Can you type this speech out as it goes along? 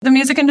The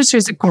music industry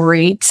is a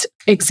great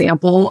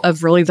example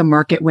of really the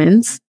market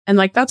wins. And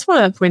like, that's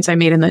one of the points I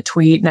made in the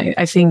tweet. And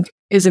I think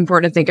is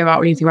important to think about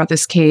when you think about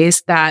this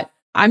case, that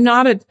I'm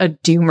not a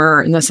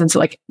doomer in the sense of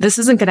like, this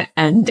isn't going to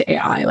end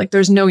AI. Like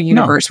there's no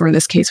universe where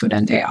this case would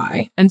end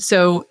AI. And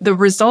so the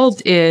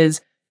result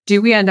is,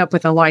 do we end up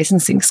with a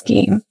licensing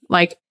scheme?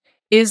 Like,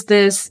 is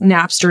this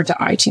Napster to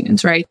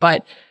iTunes, right?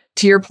 But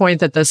to your point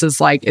that this is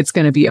like, it's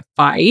going to be a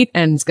fight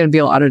and it's going to be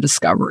a lot of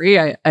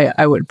discovery,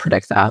 I would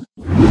predict that.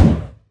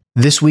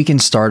 This Week in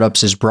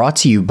Startups is brought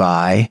to you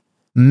by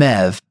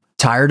Mev.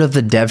 Tired of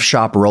the dev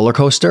shop roller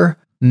coaster?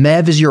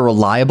 Mev is your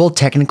reliable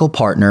technical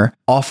partner,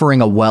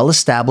 offering a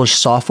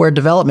well-established software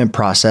development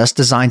process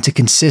designed to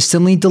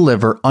consistently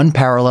deliver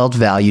unparalleled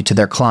value to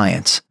their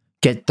clients.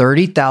 Get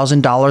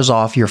 $30,000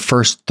 off your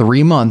first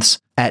 3 months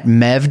at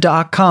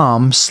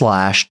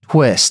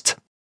mev.com/twist.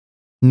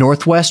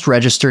 Northwest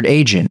Registered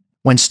Agent.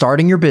 When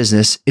starting your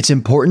business, it's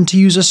important to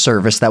use a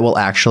service that will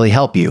actually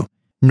help you.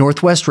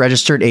 Northwest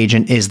Registered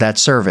Agent is that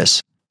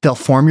service. They'll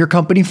form your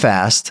company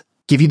fast,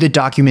 give you the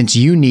documents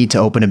you need to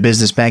open a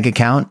business bank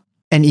account,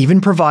 and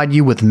even provide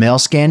you with mail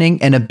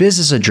scanning and a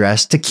business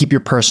address to keep your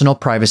personal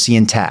privacy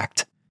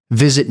intact.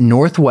 Visit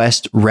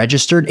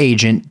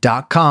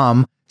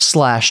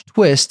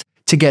northwestregisteredagent.com/twist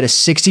to get a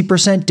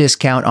 60%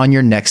 discount on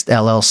your next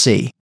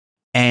LLC.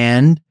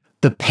 And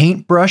the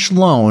Paintbrush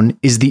Loan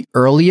is the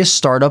earliest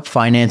startup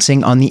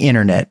financing on the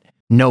internet.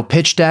 No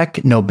pitch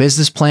deck, no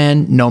business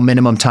plan, no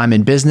minimum time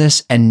in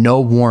business, and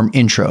no warm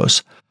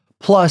intros.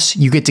 Plus,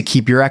 you get to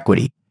keep your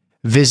equity.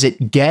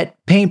 Visit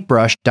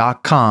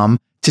getpaintbrush.com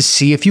to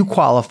see if you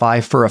qualify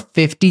for a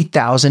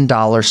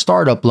 $50,000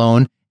 startup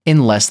loan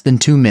in less than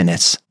 2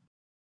 minutes.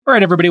 All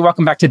right, everybody,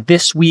 welcome back to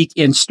This Week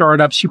in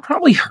Startups. You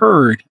probably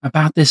heard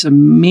about this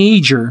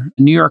major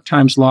New York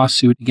Times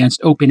lawsuit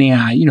against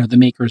OpenAI, the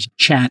makers of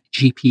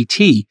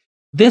ChatGPT.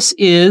 This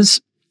is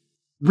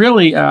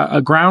really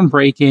a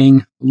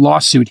groundbreaking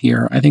lawsuit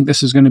here. I think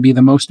this is going to be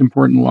the most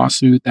important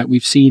lawsuit that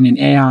we've seen in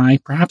AI,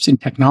 perhaps in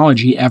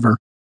technology ever.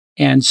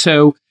 And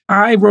so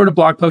I wrote a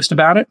blog post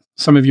about it.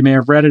 Some of you may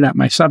have read it at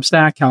my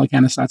Substack,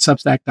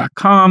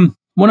 calacanis.substack.com.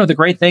 One of the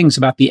great things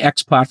about the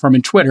X platform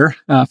and Twitter,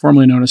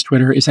 formerly known as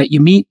Twitter, is that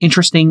you meet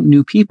interesting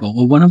new people.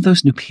 Well, one of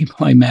those new people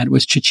I met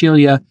was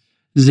Cecilia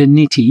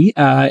Ziniti,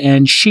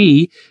 and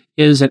she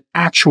is an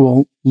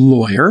actual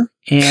lawyer,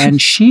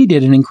 and she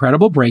did an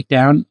incredible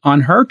breakdown on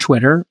her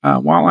Twitter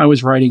while I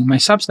was writing my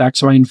Substack.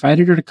 So I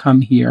invited her to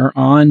come here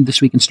on This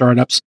Week in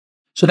Startups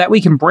so that we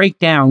can break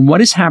down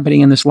what is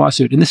happening in this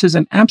lawsuit. And this is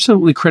an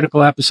absolutely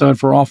critical episode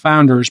for all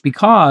founders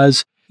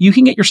because you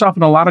can get yourself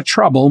in a lot of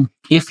trouble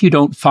if you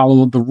don't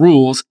follow the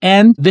rules.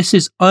 And this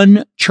is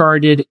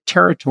uncharted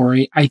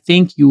territory. I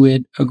think you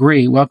would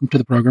agree. Welcome to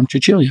the program,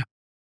 Cecilia.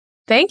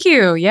 Thank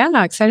you.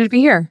 Yeah, excited to be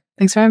here.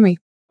 Thanks for having me.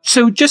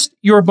 So just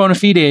your bona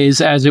fides,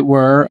 as it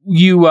were,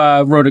 you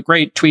wrote a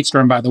great tweet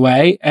storm, by the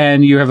way,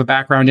 and you have a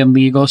background in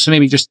legal. So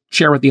maybe just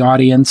share with the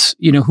audience,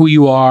 who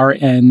you are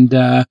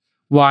and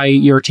why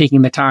you're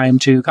taking the time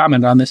to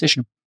comment on this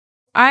issue.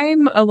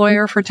 I'm a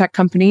lawyer for tech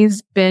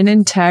companies, been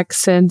in tech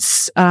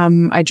since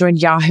I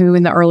joined Yahoo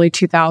in the early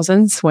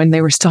 2000s when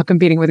they were still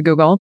competing with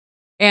Google,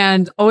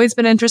 and always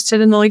been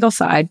interested in the legal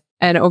side.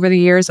 And over the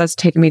years, that's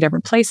taken me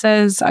different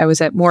places. I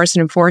was at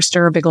Morrison &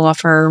 Foerster, a big law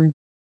firm,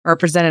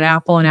 represented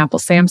Apple and Apple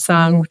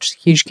Samsung, which is a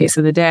huge case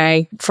of the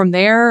day. From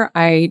there,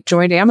 I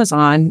joined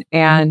Amazon,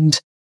 and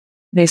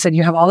they said,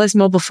 you have all this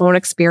mobile phone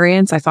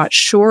experience. I thought,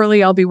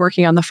 surely I'll be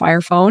working on the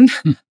Fire phone.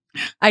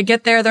 I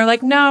get there, they're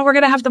like, no, we're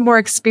going to have the more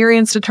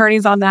experienced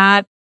attorneys on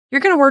that. You're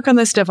going to work on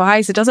this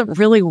device. It doesn't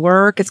really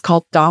work. It's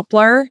called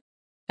Doppler.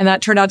 And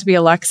that turned out to be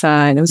Alexa.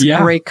 And it was a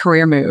great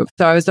career move.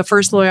 So I was the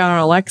first lawyer on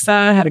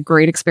Alexa, had a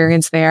great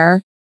experience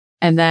there.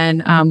 And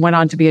then went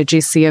on to be a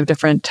GC of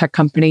different tech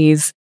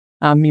companies.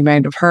 You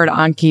might have heard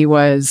Anki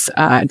was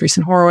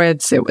Andreessen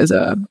Horowitz. It was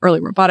a early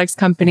robotics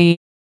company.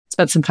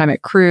 Spent some time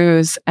at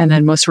Cruise. And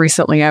then most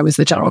recently, I was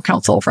the general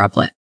counsel for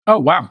Uplet. Oh,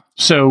 wow.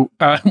 So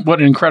what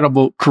an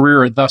incredible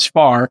career thus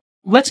far.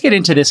 Let's get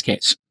into this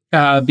case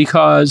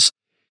because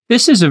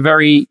this is a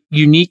very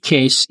unique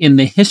case in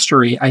the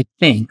history, I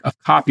think, of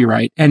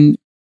copyright. And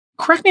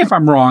correct me if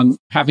I'm wrong,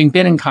 having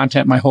been in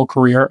content my whole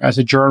career as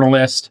a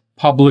journalist,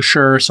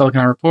 publisher,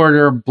 Silicon Valley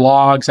Reporter,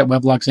 blogs at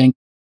Weblogs Inc.,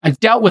 I've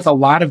dealt with a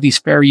lot of these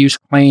fair use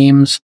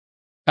claims,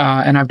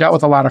 and I've dealt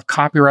with a lot of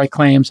copyright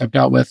claims. I've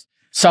dealt with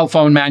cell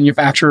phone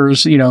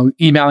manufacturers,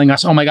 emailing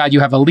us, oh my God, you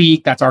have a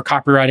leak. That's our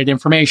copyrighted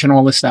information,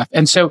 all this stuff.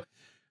 And so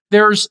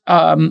there's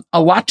a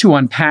lot to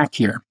unpack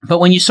here. But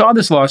when you saw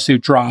this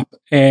lawsuit drop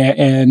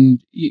and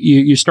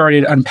you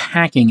started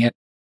unpacking it,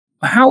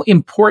 how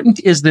important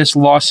is this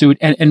lawsuit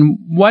and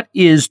what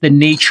is the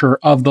nature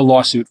of the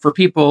lawsuit for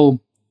people,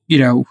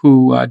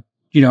 who,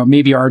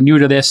 maybe are new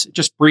to this?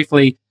 Just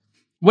briefly,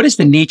 what is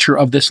the nature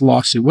of this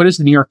lawsuit? What is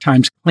the New York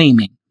Times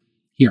claiming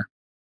here?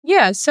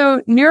 Yeah,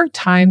 so New York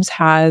Times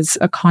has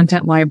a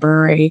content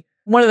library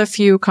one of the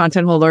few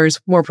content holders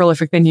more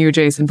prolific than you,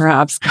 Jason,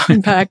 perhaps,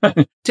 going back to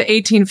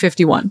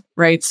 1851,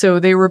 right? So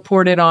they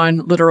reported on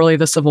literally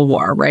the Civil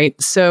War, right?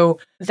 So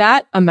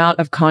that amount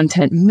of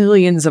content,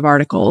 millions of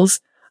articles,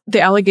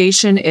 the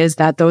allegation is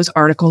that those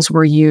articles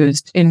were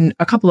used in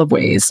a couple of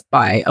ways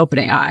by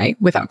OpenAI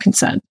without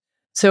consent.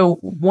 So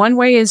one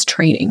way is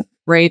training,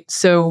 right?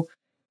 So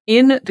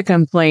in the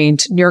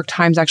complaint, New York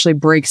Times actually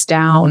breaks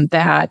down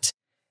that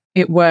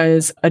it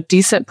was a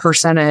decent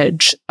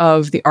percentage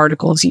of the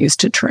articles used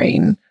to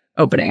train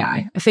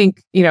OpenAI. I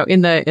think,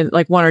 in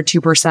like 1 or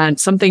 2%,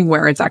 something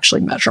where it's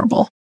actually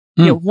measurable.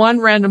 One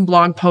random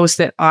blog post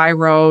that I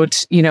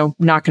wrote,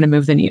 not going to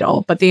move the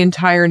needle, but the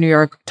entire New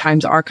York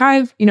Times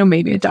archive,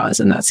 maybe it does.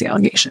 And that's the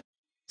allegation.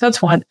 So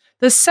that's one.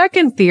 The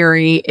second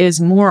theory is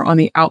more on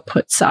the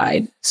output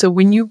side. So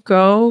when you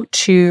go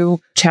to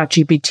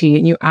ChatGPT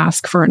and you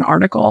ask for an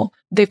article,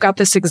 they've got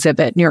this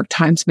exhibit. New York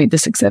Times made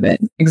this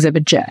exhibit,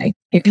 Exhibit J.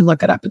 You can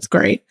look it up. It's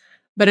great.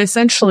 But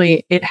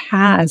essentially, it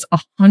has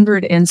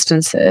 100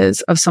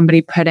 instances of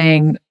somebody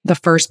putting the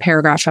first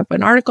paragraph of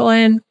an article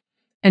in,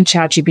 and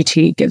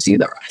ChatGPT gives you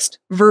the rest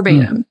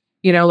verbatim,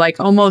 like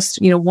almost,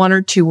 1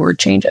 or 2 word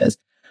changes.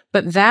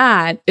 But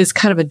that is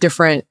kind of a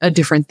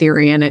different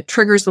theory, and it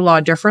triggers the law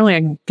differently. I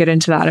can get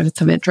into that if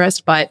it's of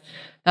interest, but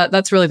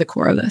that's really the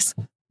core of this.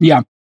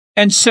 Yeah.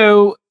 And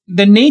so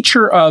the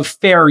nature of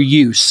fair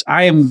use,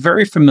 I am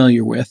very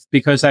familiar with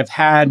because I've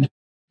had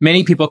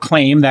many people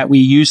claim that we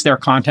use their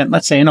content,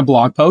 let's say in a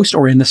blog post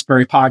or in this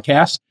very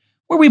podcast,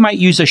 where we might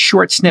use a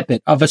short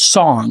snippet of a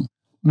song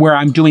where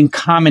I'm doing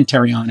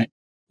commentary on it,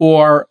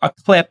 or a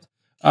clip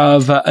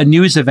of a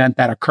news event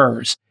that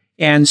occurs.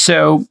 And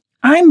so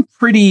I'm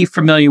pretty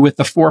familiar with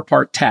the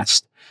 4-part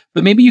test,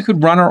 but maybe you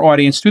could run our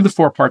audience through the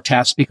 4-part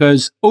test,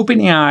 because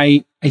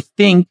OpenAI, I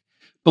think,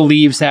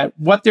 believes that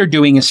what they're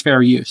doing is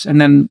fair use.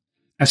 And then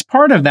as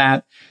part of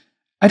that,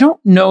 I don't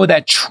know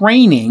that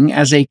training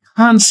as a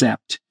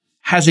concept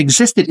has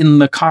existed in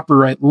the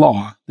copyright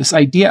law. This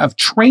idea of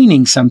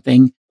training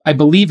something, I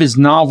believe, is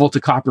novel to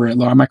copyright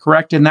law. Am I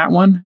correct in that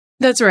one?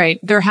 That's right.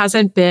 There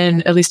hasn't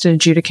been at least an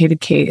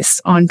adjudicated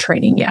case on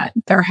training yet.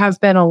 There have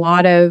been a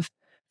lot of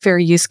fair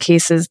use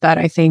cases that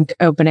I think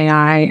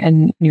OpenAI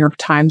and New York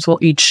Times will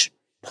each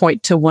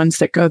point to ones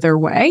that go their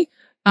way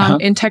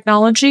in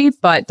technology,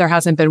 but there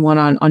hasn't been one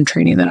on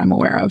training that I'm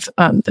aware of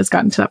that's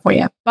gotten to that point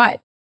yet.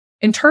 But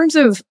in terms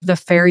of the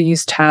fair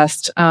use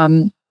test,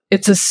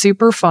 it's a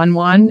super fun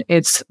one.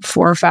 It's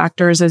 4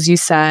 factors, as you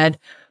said,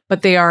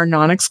 but they are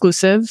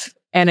non-exclusive.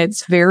 And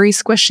it's very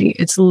squishy.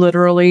 It's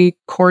literally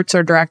courts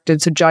are directed,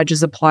 so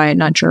judges apply it,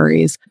 not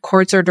juries.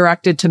 Courts are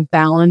directed to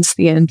balance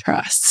the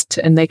interest,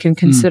 and they can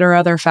consider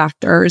other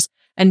factors.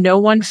 And no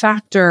one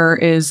factor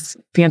is,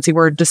 fancy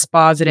word,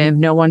 dispositive.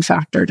 No one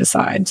factor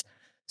decides.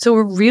 So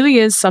it really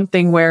is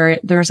something where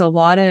there's a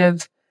lot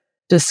of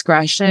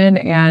discretion,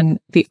 and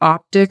the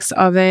optics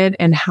of it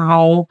and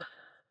how,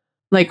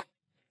 like,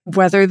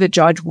 whether the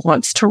judge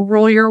wants to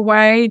rule your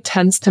way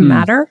tends to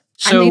matter.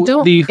 So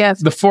the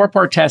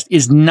 4-part test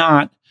is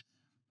not,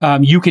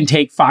 you can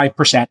take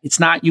 5%. It's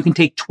not, you can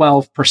take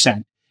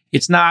 12%.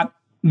 It's not,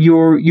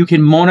 you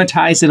can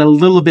monetize it a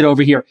little bit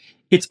over here.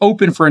 It's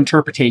open for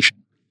interpretation.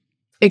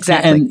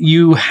 Exactly. And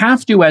you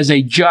have to, as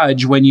a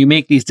judge, when you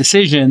make these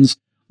decisions,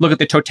 look at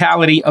the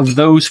totality of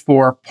those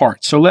 4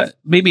 parts. So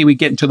maybe we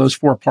get into those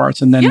 4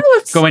 parts and then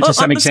go into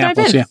some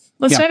examples.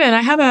 Let's dive in.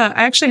 I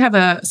actually have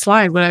a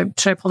slide.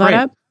 Should I pull that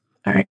up?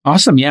 All right.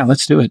 Awesome. Yeah,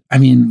 let's do it. I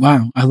mean,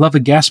 wow. I love a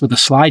guest with a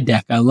slide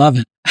deck. I love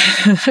it.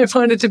 I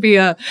wanted to be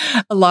a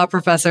law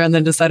professor and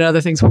then decided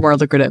other things were more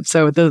lucrative.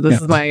 So this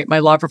is my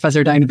law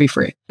professor dying to be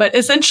free. But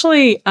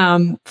essentially,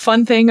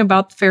 fun thing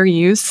about fair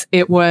use,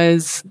 it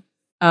was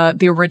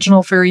the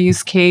original fair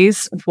use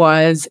case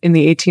was in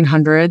the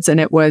 1800s, and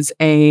it was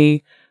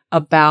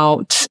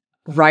about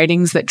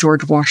writings that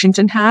George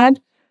Washington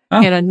had.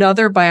 Oh. And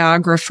another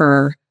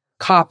biographer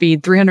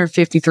copied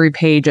 353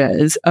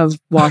 pages of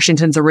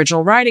Washington's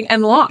original writing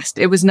and lost.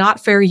 It was not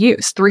fair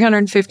use.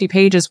 350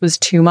 pages was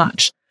too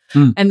much.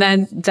 And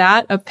then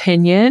that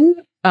opinion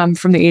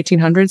from the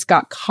 1800s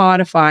got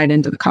codified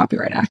into the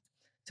Copyright Act.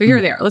 So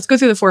here they are. Let's go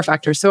through the 4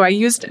 factors. So I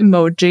used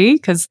emoji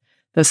because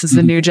this is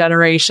the new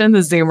generation, the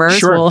Zoomers.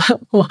 Sure.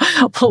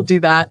 We'll do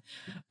that.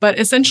 But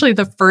essentially,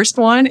 the first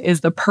one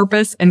is the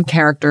purpose and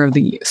character of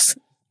the use.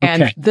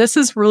 And this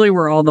is really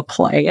where all the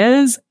play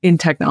is in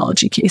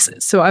technology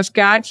cases. So I've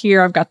got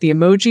the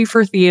emoji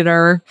for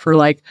theater, for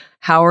like,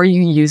 how are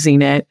you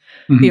using it?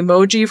 The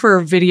emoji for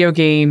a video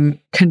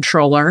game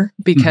controller,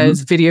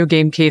 because video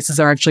game cases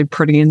are actually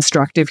pretty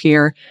instructive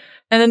here.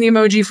 And then the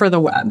emoji for the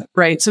web,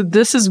 right? So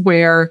this is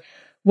where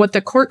what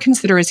the court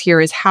considers here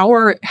is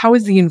how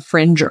is the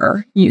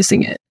infringer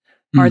using it?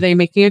 Are they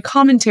making a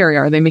commentary?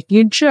 Are they making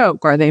a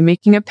joke? Are they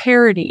making a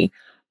parody?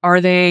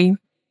 Are they,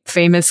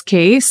 famous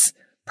case,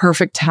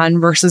 Perfect 10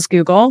 versus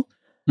Google?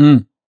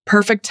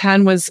 Perfect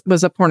 10 was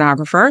a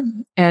pornographer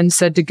and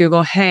said to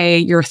Google, hey,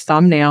 your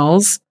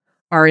thumbnails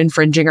are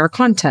infringing our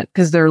content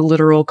because they're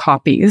literal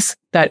copies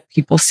that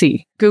people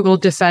see. Google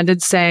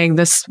defended, saying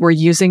we're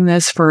using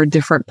this for a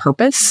different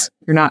purpose.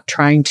 You're not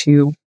trying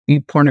to,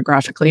 you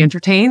pornographically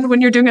entertained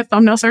when you're doing a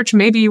thumbnail search?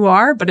 Maybe you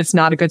are, but it's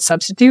not a good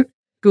substitute.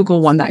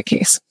 Google won that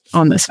case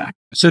on this fact.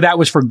 So that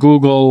was for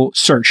Google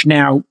search.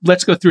 Now,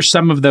 let's go through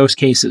some of those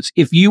cases.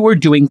 If you were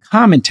doing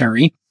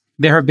commentary,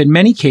 there have been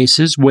many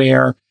cases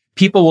where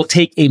people will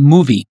take a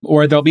movie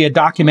or there'll be a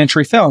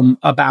documentary film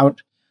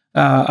about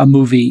a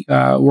movie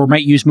or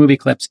might use movie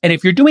clips. And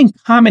if you're doing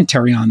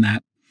commentary on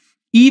that,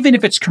 even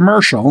if it's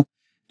commercial,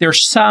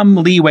 there's some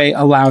leeway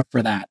allowed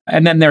for that.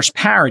 And then there's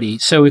parody.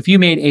 So if you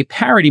made a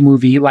parody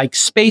movie like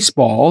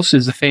Spaceballs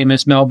is the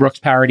famous Mel Brooks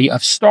parody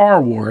of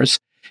Star Wars,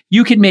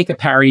 you can make a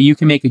parody, you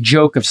can make a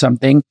joke of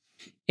something.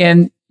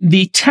 And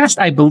the test,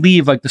 I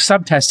believe, like the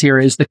subtest here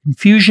is the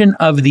confusion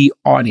of the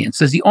audience.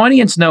 Does the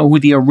audience know who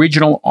the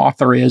original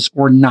author is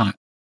or not?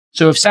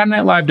 So if Saturday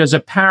Night Live does a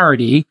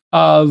parody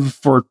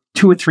for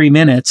 2 or 3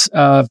 minutes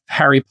of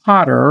Harry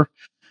Potter,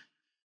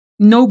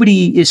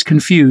 nobody is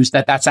confused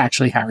that that's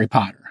actually Harry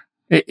Potter.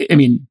 I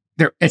mean,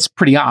 it's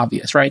pretty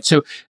obvious, right?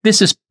 So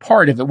this is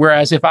part of it.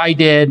 Whereas if I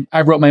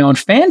wrote my own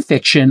fan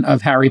fiction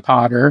of Harry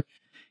Potter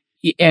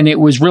and it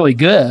was really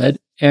good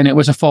and it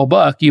was a full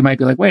book, you might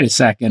be like, wait a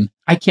second,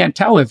 I can't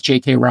tell if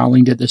J.K.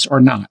 Rowling did this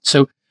or not.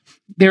 So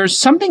there's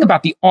something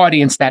about the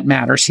audience that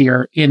matters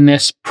here in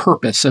this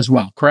purpose as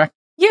well, correct?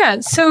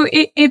 Yeah. So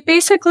it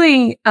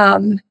basically,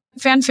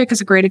 fanfic is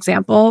a great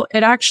example.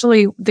 It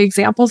actually, the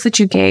examples that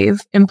you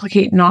gave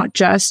implicate not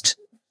just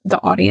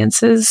the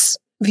audience's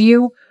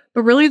view,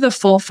 but really the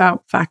full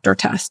factor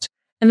test.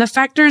 And the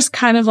factors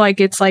kind of like,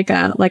 it's like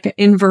an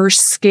inverse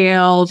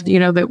scale,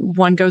 that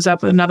one goes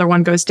up, another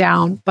one goes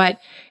down. But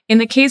in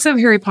the case of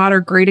Harry Potter,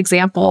 great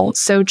example.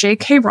 So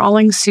J.K.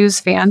 Rowling sues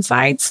fan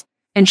sites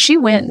and she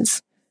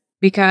wins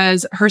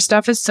because her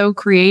stuff is so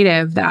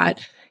creative that,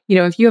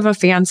 if you have a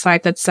fan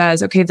site that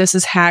says, okay, this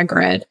is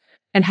Hagrid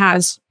and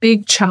has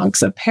big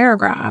chunks of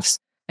paragraphs,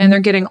 and they're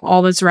getting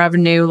all this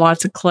revenue,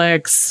 lots of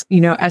clicks,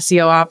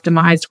 SEO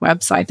optimized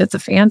website that's a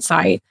fan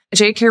site.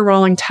 J.K.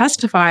 Rowling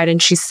testified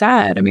and she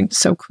said,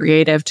 so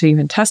creative to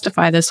even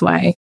testify this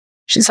way.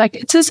 She's like,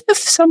 it's as if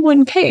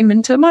someone came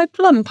into my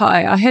plum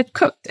pie I had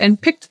cooked and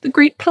picked the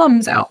great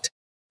plums out.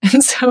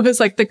 And so it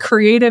was like the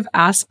creative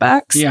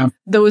aspects. Yeah.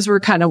 Those were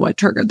kind of what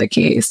triggered the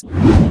case.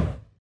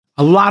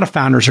 A lot of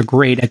founders are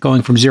great at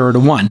going from 0 to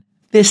 1.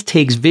 This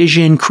takes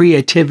vision,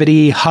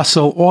 creativity,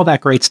 hustle, all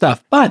that great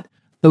stuff. But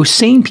those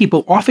same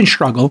people often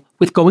struggle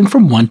with going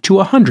from 1 to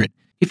 100.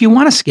 If you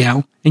want to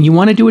scale and you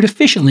want to do it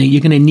efficiently,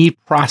 you're going to need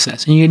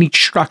process and you're going to need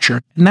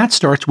structure. And that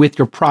starts with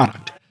your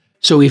product.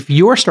 So if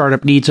your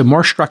startup needs a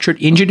more structured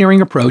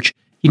engineering approach,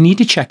 you need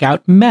to check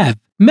out Mev.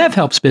 Mev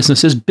helps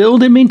businesses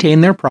build and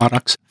maintain their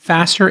products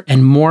faster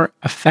and more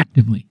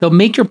effectively. They'll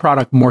make your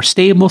product more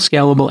stable,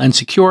 scalable, and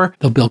secure.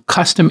 They'll build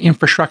custom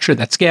infrastructure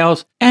that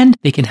scales, and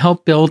they can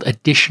help build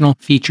additional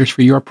features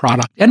for your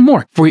product and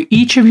more. For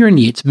each of your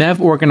needs,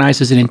 Mev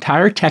organizes an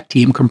entire tech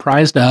team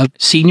comprised of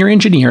senior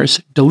engineers,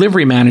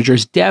 delivery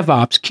managers,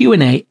 DevOps,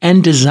 Q&A,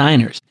 and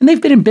designers. And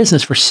they've been in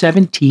business for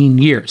 17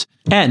 years.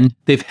 And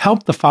they've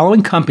helped the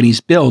following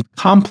companies build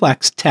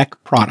complex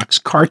tech products: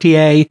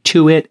 Cartier,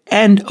 Tuit,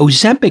 and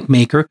Ozempic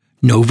maker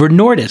Novo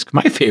Nordisk,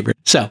 my favorite.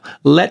 So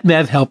let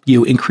Mev help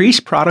you increase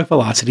product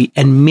velocity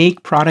and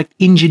make product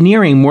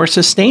engineering more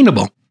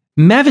sustainable.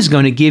 Mev is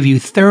going to give you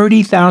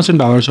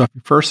 $30,000 off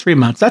your first 3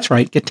 months. That's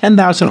right. Get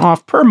 $10,000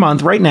 off per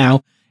month right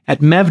now at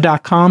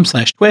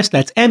mev.com/twist.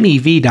 That's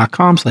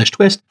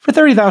mev.com/twist for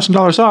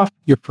 $30,000 off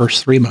your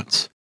first 3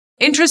 months.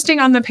 Interesting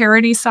on the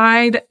parody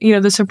side,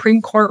 the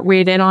Supreme Court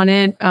weighed in on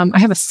it. I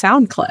have a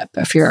sound clip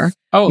if your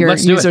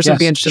users would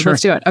be interested. Sure.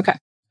 Let's do it. Okay.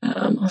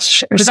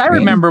 Because I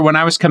remember when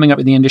I was coming up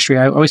in the industry,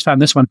 I always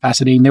found this one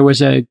fascinating. There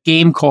was a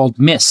game called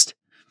Myst.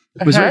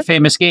 It was a very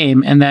famous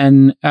game. And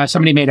then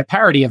somebody made a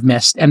parody of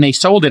Myst and they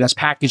sold it as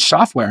packaged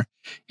software.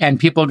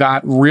 And people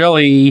got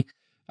really,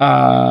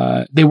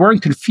 they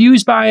weren't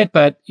confused by it,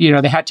 but,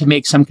 they had to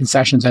make some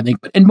concessions, I think.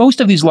 And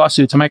most of these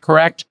lawsuits, am I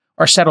correct,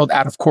 are settled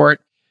out of court.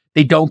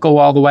 They don't go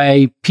all the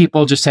way.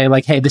 People just say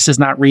like, hey, this is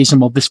not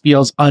reasonable. This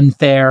feels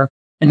unfair.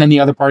 And then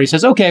the other party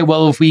says, okay,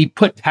 well, if we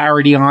put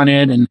parody on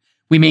it and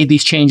we made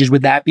these changes,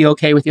 would that be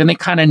okay with you? And they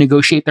kind of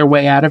negotiate their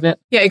way out of it.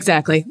 Yeah,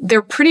 exactly.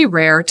 They're pretty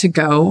rare to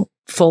go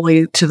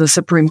fully to the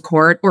Supreme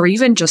Court or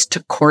even just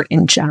to court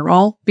in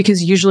general,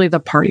 because usually the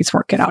parties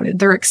work it out.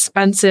 They're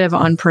expensive,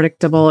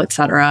 unpredictable,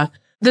 etc.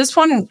 This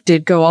one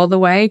did go all the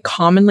way.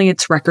 Commonly,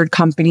 it's record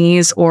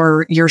companies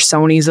or your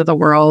Sonys of the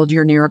world,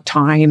 your New York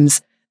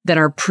Times, that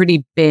are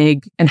pretty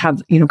big and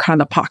have, kind of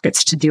the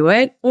pockets to do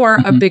it, or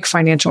a big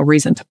financial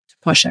reason to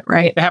push it,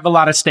 right? They have a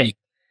lot of stake.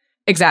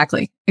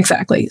 Exactly.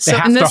 So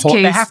in this case,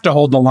 they have to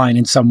hold the line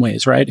in some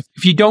ways, right?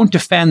 If you don't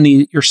defend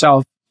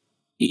yourself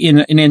in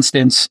an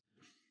instance,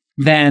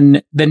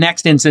 then the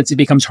next instance, it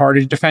becomes harder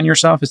to defend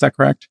yourself. Is that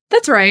correct?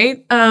 That's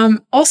right.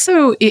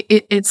 Also,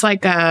 it's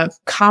like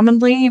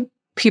commonly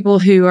people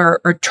who are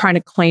trying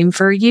to claim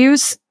fair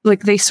use,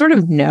 like they sort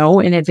of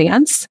know in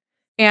advance.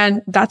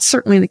 And that's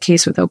certainly the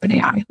case with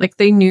OpenAI. Like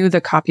they knew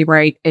the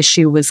copyright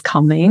issue was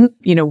coming.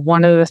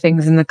 One of the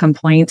things in the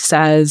complaint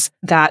says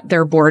that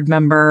their board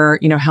member,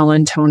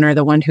 Helen Toner,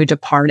 the one who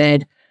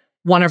departed,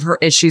 one of her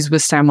issues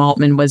with Sam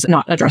Altman was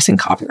not addressing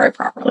copyright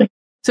properly.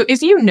 So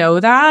if you know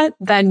that,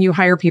 then you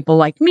hire people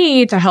like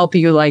me to help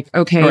you like,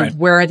 okay, right.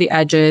 Where are the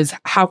edges?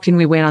 How can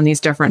we win on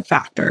these different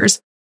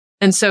factors?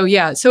 And so,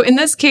 yeah. So in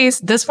this case,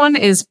 this one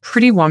is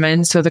Pretty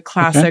Woman. So the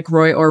classic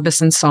Roy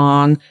Orbison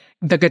song,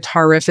 the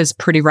guitar riff is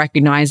pretty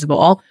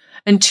recognizable.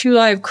 And Two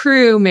Live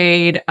Crew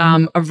made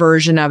a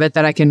version of it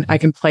that I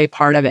can play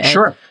part of it.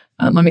 Sure.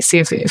 Let me see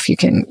if you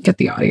can get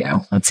the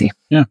audio. Let's see.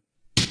 Yeah.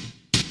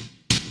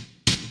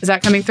 Is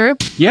that coming through?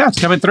 Yeah,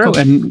 it's coming through. Cool.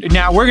 And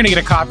now we're going to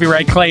get a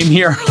copyright claim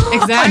here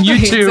exactly, on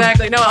YouTube.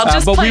 Exactly. No, I'll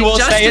just but play we will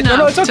just say it.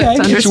 No, it's okay.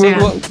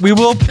 We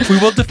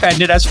will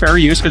defend it as fair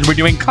use because we're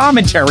doing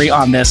commentary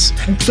on this.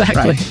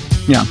 Exactly.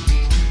 Right. Yeah.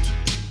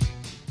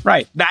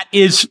 Right. That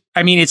is,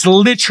 I mean, it's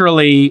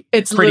literally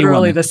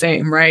the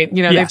same, right?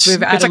 You know, yes.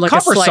 they've added it's a like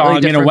cover a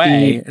slightly song in a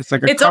way. beat. It's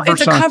like a cover song.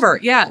 It's a cover,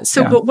 yeah.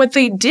 So, but what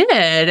they did,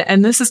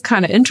 and this is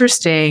kind of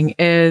interesting,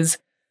 is,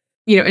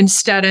 you know,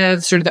 instead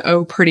of sort of the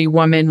 "Oh Pretty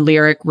Woman"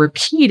 lyric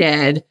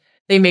repeated,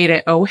 they made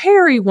it "Oh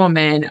Hairy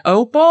Woman,"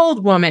 "Oh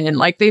Bald Woman."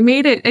 Like they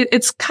made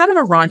it's kind of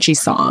a raunchy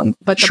song,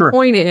 but the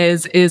point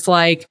is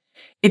like,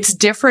 it's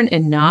different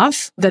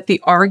enough that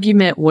the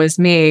argument was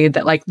made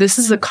that like, this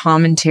is a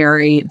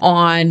commentary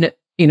on,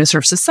 you know,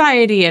 sort of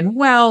society and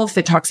wealth.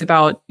 It talks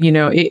about, you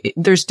know,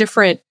 there's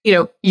different, you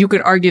know, you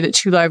could argue that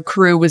Two Live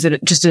Crew was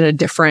just in a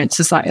different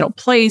societal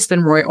place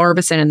than Roy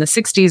Orbison in the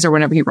 60s or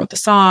whenever he wrote the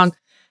song.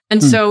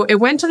 And so it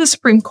went to the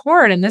Supreme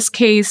Court, and this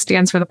case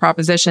stands for the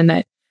proposition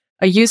that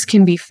a use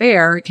can be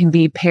fair, it can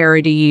be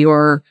parody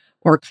or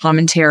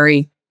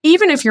commentary,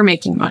 even if you're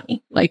making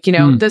money. Like, you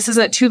know, this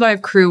isn't Two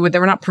Live Crew. They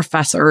were not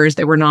professors.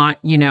 They were not,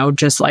 you know,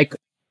 just like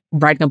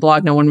writing a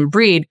blog no one would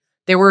read.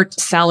 They were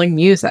selling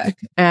music.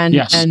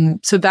 And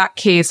so that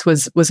case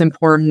was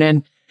important,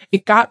 and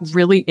it got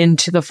really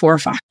into the four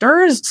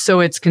factors. So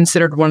it's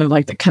considered one of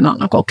like the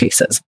canonical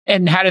cases.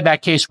 And how did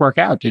that case work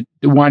out? Did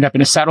it wind up in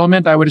a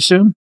settlement, I would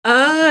assume?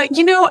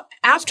 You know,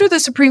 after the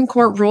Supreme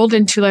Court ruled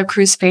in Two Live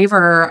Crew's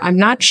favor, I'm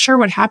not sure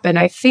what happened.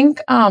 I think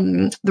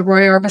the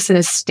Roy Orbison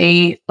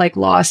estate like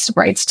lost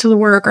rights to the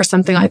work or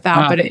something like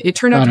that. But it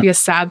turned out to be a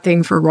sad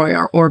thing for Roy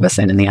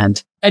Orbison in the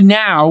end. And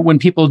now when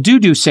people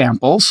do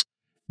samples,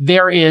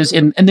 there is,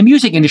 and the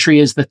music industry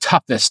is the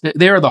toughest.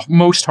 They're the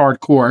most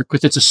hardcore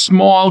because it's a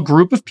small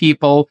group of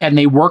people and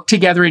they work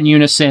together in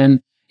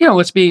unison. You know,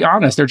 let's be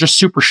honest, they're just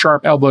super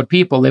sharp elbowed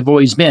people. They've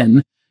always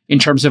been in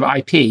terms of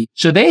IP.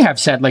 So they have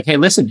said like, hey,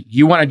 listen,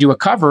 you want to do a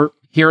cover,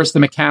 here's the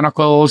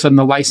mechanicals and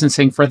the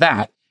licensing for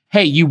that.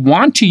 Hey, you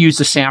want to use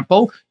the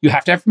sample, you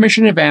have to have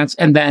permission in advance.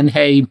 And then,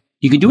 hey,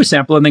 you can do a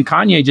sample. And then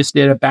Kanye just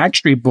did a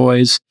Backstreet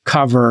Boys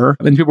cover.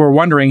 And people were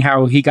wondering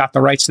how he got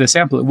the rights to the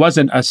sample. It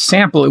wasn't a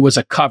sample, it was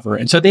a cover.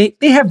 And so they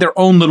have their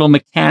own little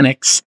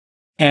mechanics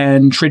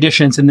and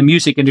traditions in the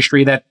music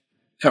industry that,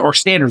 or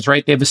standards,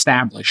 right? They've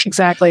established.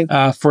 Exactly.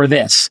 For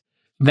this.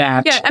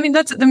 Yeah, I mean,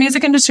 the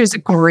music industry is a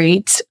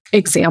great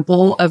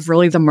example of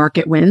really the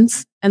market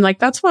wins. And like,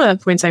 that's one of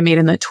the points I made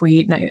in the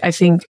tweet. And I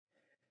think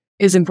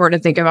is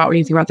important to think about when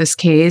you think about this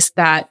case,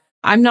 that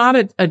I'm not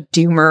a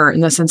doomer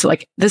in the sense that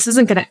like, this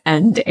isn't going to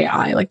end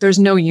AI. Like there's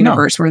no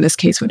universe where this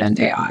case would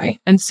end AI.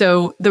 And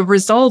so the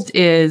result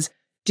is,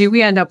 do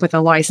we end up with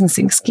a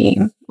licensing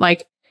scheme?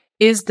 Like,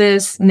 is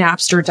this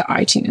Napster to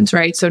iTunes,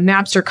 right? So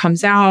Napster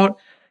comes out,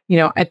 you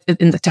know,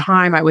 in the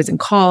time I was in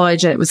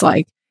college, it was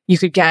like, you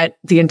could get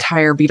the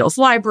entire Beatles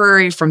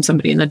library from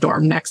somebody in the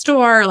dorm next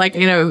door. Like,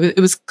 you know, it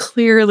was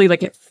clearly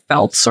like, it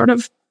felt sort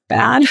of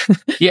bad.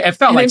 Yeah, it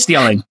felt like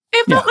stealing.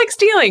 It felt like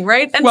stealing,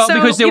 right? And well, so,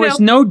 because there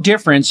was no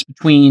difference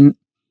between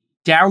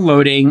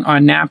downloading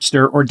on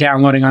Napster or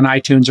downloading on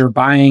iTunes or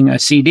buying a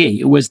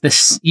CD. It was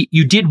this,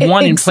 you did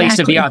one in place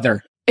of the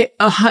other.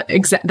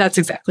 That's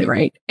exactly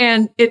right.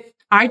 And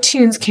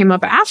iTunes came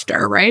up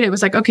after, right? It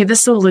was like, okay,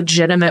 this is a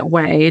legitimate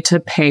way to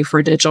pay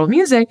for digital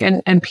music.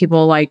 And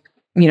people like,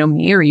 you know,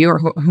 me or you or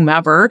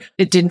whomever,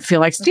 it didn't feel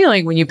like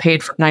stealing when you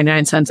paid for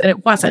 99 cents. And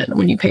it wasn't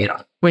when you paid for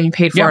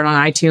it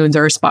on iTunes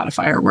or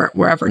Spotify or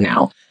wherever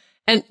now.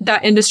 And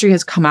that industry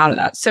has come out of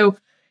that. So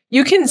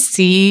you can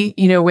see,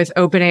 you know, with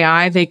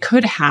OpenAI, they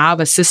could have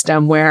a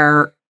system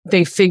where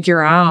they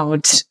figure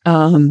out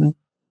kind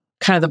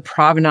of the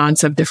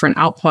provenance of different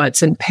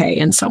outputs and pay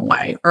in some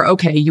way. Or,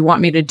 okay, you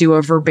want me to do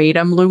a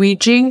verbatim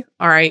Luigi?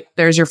 All right,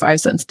 there's your 5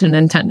 cents to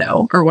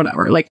Nintendo or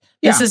whatever. Like,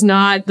 this is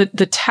not, the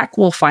tech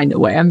will find a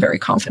way. I'm very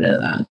confident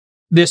of that.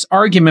 This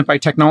argument by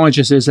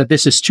technologists is that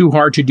this is too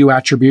hard to do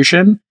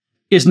attribution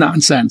is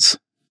nonsense.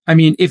 I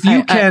mean, if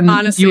you can,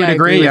 honestly, you would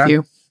agree with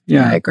you.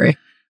 Yeah, I agree.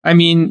 I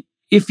mean,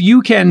 if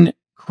you can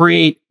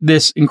create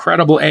this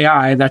incredible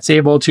AI that's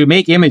able to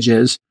make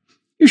images,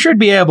 you should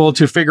be able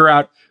to figure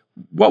out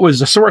what was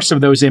the source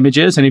of those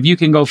images. And if you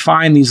can go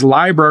find these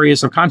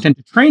libraries of content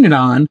to train it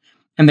on,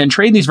 and then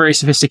train these very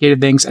sophisticated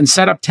things and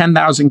set up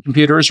 10,000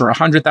 computers or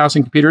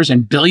 100,000 computers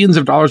and billions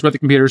of dollars worth of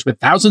computers with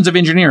thousands of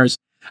engineers,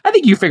 I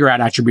think you figure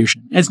out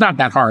attribution. It's not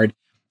that hard.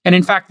 And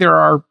in fact, there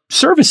are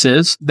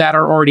services that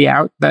are already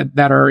out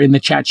that are in the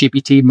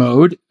ChatGPT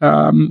mode,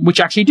 which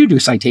actually do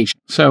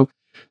citation. So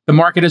the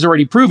market has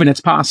already proven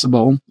it's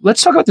possible.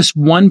 Let's talk about this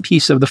one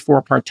piece of the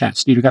 4-part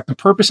test. You've got the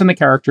purpose and the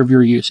character of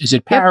your use. Is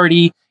it parody?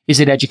 Yep. Is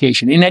it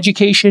education? In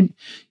education,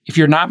 if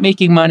you're not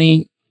making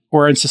money,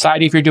 or in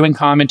society, if you're doing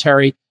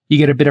commentary, you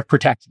get a bit of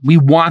protection. We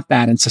want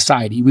that in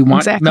society. We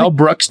want Mel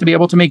Brooks to be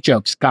able to make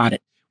jokes. Got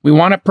it. We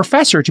want a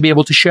professor to be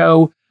able to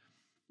show,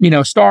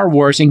 Star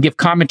Wars and give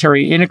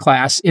commentary in a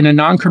class in a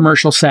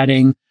non-commercial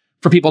setting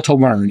for people to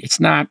learn. It's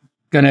not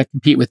going to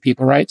compete with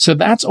people, right? So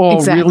that's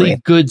all really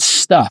good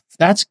stuff.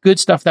 That's good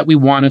stuff that we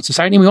want in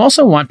society. And we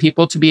also want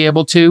people to be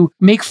able to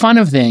make fun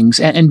of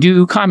things and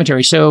do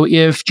commentary. So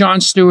if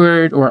Jon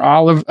Stewart or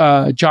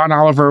John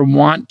Oliver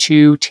want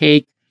to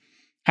take,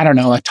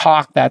 a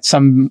talk that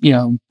some,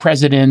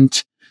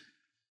 President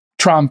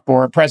Trump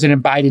or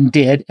President Biden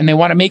did, and they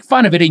want to make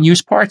fun of it and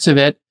use parts of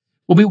it,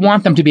 well, we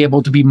want them to be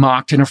able to be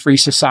mocked in a free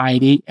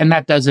society. And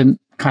that doesn't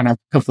kind of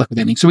conflict with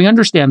anything. So we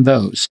understand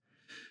those.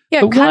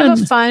 Yeah, but kind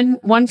of a fun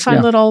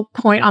little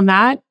point on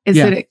that is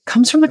that it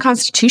comes from the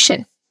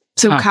Constitution.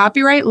 So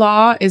copyright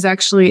law is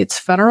it's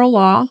federal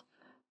law,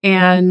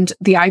 and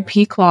the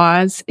IP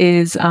clause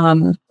is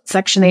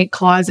Section 8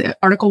 clause,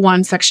 Article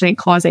 1, Section 8,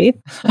 Clause 8.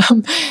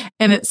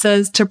 And it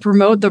says to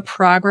promote the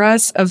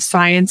progress of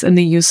science and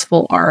the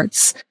useful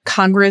arts,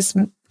 Congress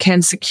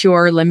can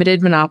secure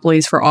limited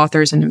monopolies for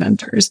authors and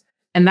inventors.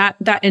 And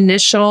that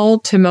initial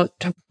to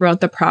promote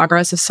the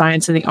progress of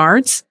science and the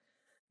arts,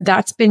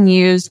 that's been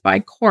used by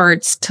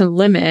courts to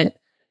limit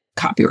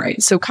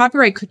copyright. So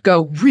copyright could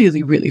go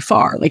really, really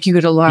far. Like you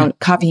could allow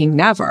copying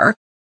never.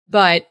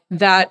 But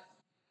that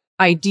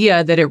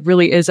idea that it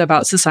really is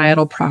about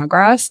societal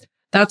progress,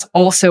 that's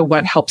also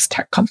what helps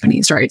tech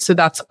companies, right? So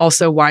that's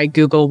also why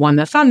Google won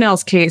the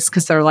thumbnails case,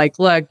 because they're like,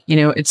 look,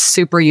 it's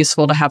super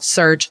useful to have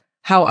search.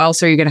 How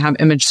else are you going to have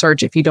image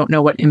search if you don't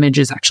know what image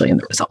is actually in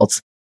the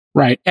results?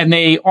 Right. And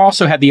they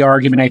also had the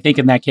argument, I think,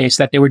 in that case,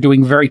 that they were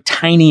doing very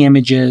tiny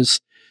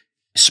images,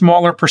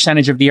 smaller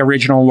percentage of the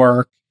original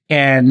work,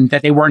 and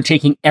that they weren't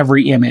taking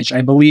every image.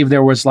 I believe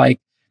there was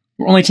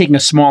we're only taking a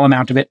small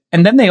amount of it.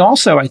 And then they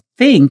also, I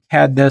think,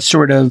 had the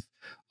sort of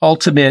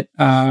ultimate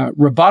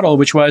rebuttal,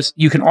 which was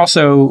you can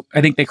also,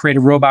 I think they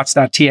created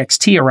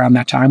robots.txt around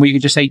that time where you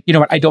could just say,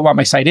 I don't want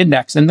my site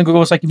indexed. And then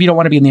Google was like, if you don't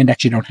want to be in the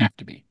index, you don't have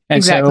to be.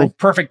 And so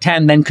Perfect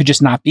 10 then could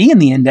just not be in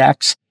the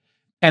index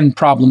and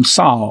problem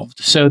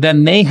solved. So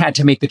then they had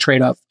to make the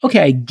trade-off. Okay,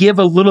 I give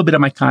a little bit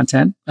of my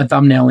content, a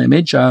thumbnail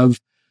image of,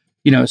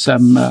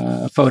 some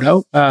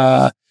photo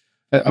of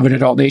an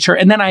adult nature.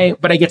 And then I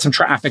get some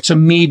traffic. So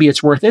maybe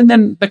it's worth it. And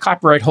then the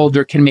copyright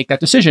holder can make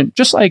that decision.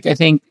 Just like I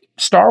think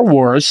Star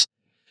Wars,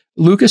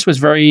 Lucas was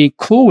very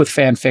cool with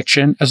fan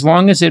fiction as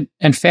long as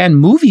and fan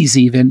movies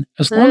even,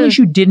 as long as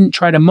you didn't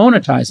try to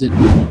monetize it.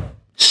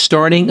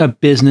 Starting a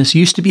business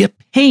used to be a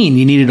pain.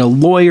 You needed a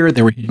lawyer.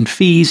 There were hidden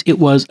fees. It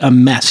was a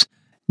mess.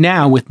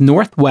 Now with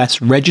Northwest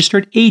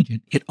Registered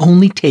Agent, it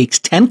only takes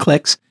 10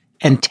 clicks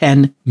and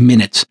 10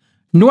 minutes.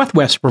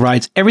 Northwest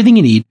provides everything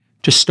you need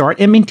to start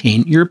and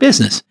maintain your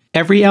business.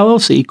 Every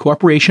LLC,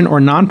 corporation, or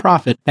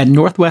nonprofit that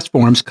Northwest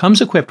forms comes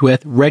equipped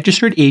with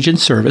registered agent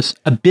service,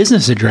 a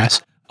business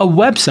address, a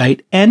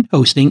website and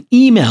hosting,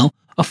 email,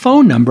 a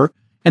phone number,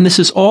 and this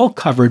is all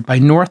covered by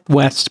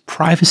Northwest's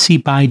Privacy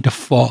by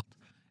Default.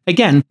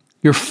 Again,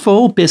 your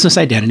full business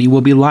identity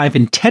will be live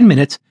in 10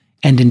 minutes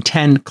and in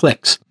 10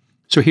 clicks.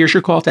 So here's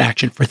your call to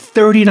action. For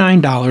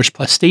 $39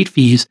 plus state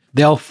fees,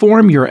 they'll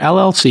form your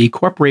LLC,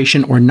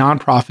 corporation, or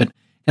nonprofit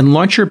and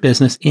launch your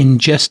business in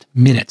just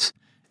minutes.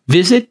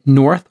 Visit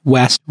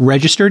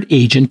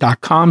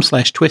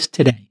northwestregisteredagent.com/twist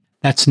today.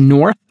 That's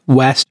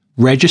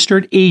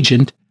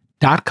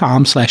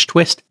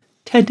northwestregisteredagent.com/twist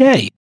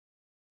today.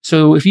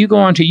 So if you go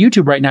onto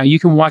YouTube right now, you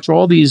can watch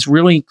all these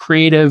really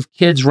creative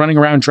kids running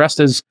around dressed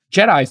as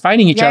Jedi,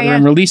 fighting each other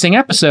and releasing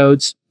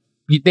episodes.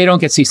 They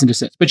don't get cease and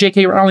desist. But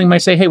J.K. Rowling might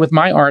say, hey, with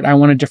my art, I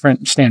want a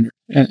different standard.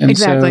 And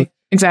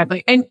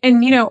Exactly. And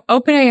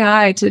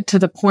OpenAI, to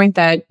the point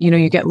that,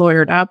 you get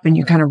lawyered up and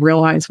you kind of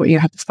realize what you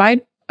have to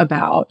fight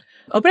about.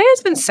 OpenAI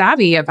has been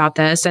savvy about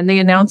this, and they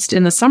announced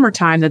in the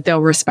summertime that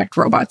they'll respect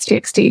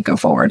robots.txt go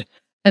forward.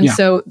 And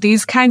so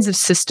these kinds of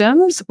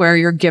systems where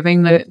you're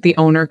giving the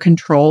owner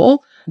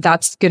control,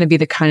 that's going to be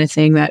the kind of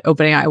thing that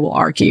OpenAI will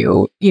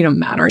argue,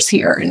 matters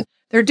here. And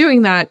they're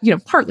doing that,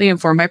 partly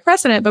informed by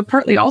precedent, but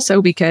partly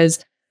also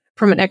because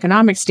from an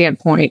economic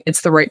standpoint,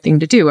 it's the right thing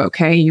to do.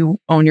 Okay, you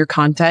own your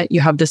content.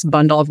 You have this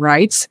bundle of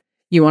rights.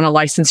 You want to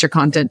license your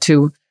content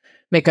to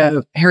make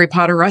a Harry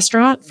Potter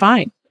restaurant?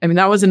 Fine. I mean,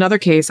 that was another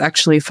case,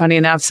 actually. Funny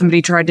enough,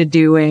 somebody tried to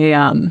do it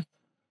was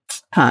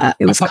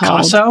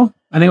Picasso? called,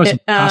 I think it was a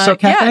Picasso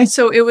Cafe. Yeah,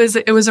 so it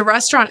was a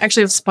restaurant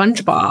actually of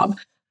SpongeBob.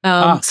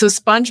 So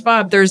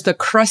SpongeBob, there's the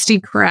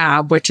Krusty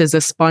Krab, which is a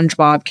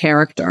SpongeBob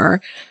character.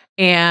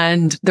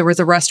 And there was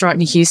a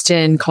restaurant in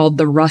Houston called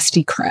the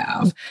Rusty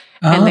Crab.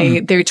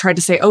 And they tried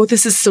to say, oh,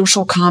 this is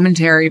social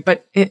commentary,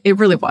 but it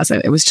really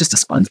wasn't. It was just a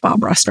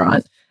SpongeBob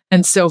restaurant.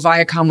 And so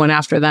Viacom went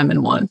after them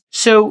and won.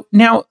 So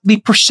now the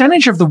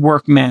percentage of the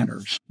work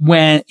matters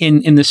when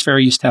in this fair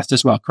use test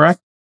as well,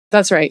 correct?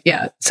 That's right.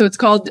 Yeah. So it's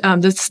called,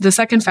 the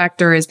second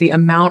factor is the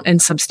amount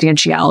and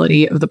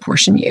substantiality of the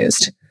portion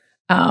used.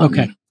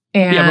 Okay.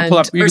 And, yeah, we'll pull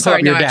up your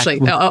deck.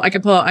 actually, I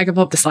can pull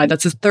up the slide.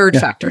 That's the third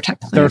factor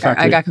technically. Third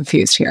factor. I got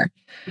confused here.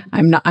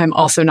 I'm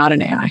also not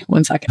an AI.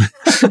 One second.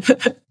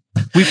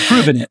 We've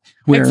proven it.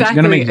 We're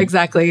gonna make it.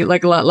 Exactly.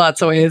 Like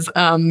lots of ways.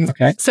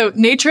 Okay. So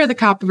nature of the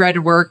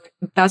copyrighted work,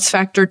 that's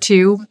factor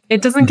 2.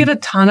 It doesn't get a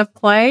ton of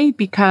play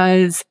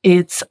because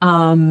it's,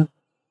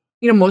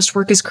 most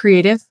work is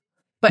creative.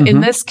 But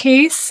in this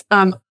case,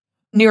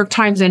 New York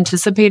Times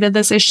anticipated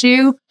this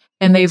issue,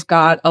 and they've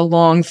got a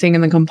long thing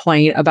in the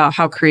complaint about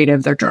how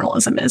creative their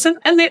journalism is.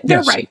 And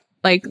they're right.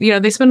 Like,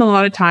 they spend a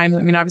lot of time.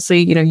 I mean,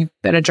 obviously, you've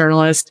been a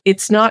journalist.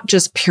 It's not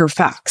just pure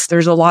facts.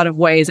 There's a lot of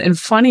ways. And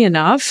funny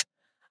enough,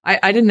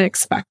 I didn't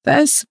expect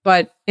this,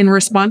 but in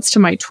response to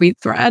my tweet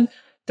thread,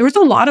 there was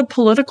a lot of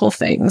political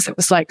things. It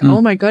was like,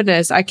 oh my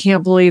goodness, I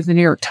can't believe the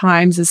New York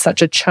Times is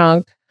such a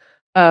chunk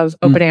of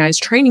OpenAI's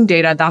training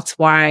data. That's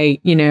why,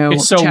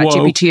 it's so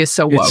ChatGPT is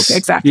so woke.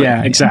 Exactly.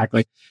 Yeah,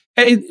 exactly.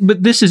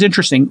 But this is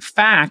interesting.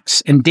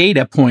 Facts and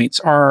data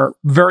points are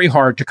very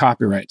hard to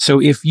copyright.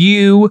 So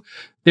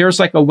there's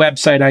like a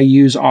website I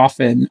use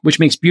often, which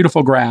makes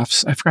beautiful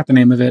graphs. I forgot the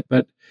name of it,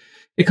 but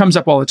it comes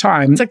up all the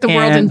time. It's like the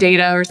World in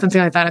Data or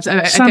something like that.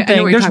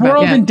 There's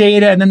World in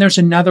Data, and then there's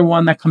another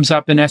one that comes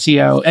up in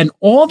SEO. And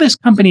all this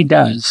company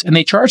does, and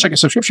they charge like a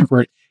subscription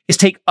for it, is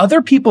take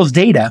other people's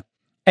data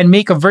and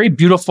make a very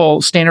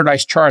beautiful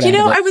standardized chart.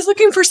 I was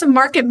looking for some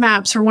market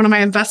maps for one of my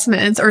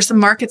investments or some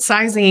market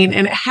sizing,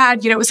 and it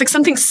had, it was like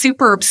something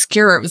super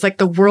obscure. It was like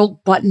the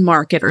world button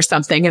market or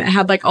something, and it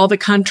had like all the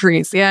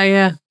countries.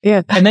 Yeah.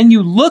 And then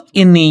you look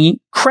in the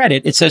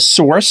credit, it says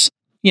source.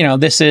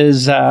 This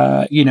is,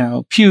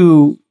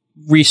 Pew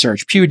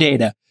Research, Pew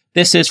Data.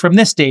 This is from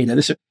this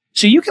data.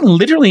 So you can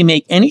literally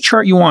make any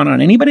chart you want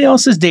on anybody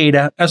else's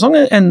data, as long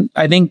as, and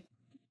I think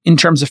in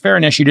terms of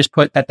fairness, you just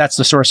put that's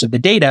the source of the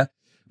data.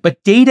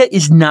 But data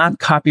is not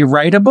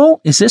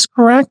copyrightable. Is this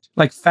correct?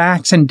 Like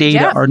facts and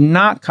data are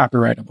not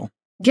copyrightable.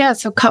 Yeah.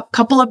 So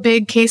couple of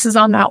big cases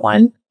on that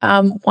one.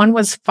 One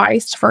was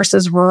Feist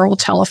versus Rural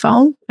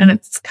Telephone, and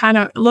it's kind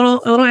of a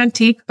little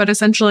antique, but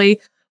essentially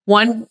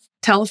one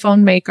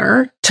telephone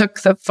maker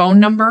took the phone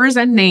numbers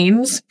and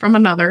names from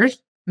another,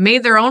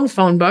 made their own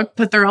phone book,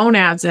 put their own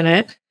ads in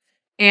it.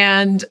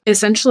 And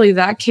essentially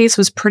that case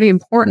was pretty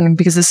important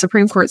because the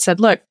Supreme Court said,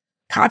 look,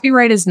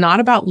 copyright is not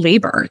about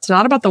labor. It's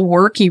not about the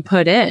work you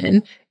put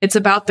in. It's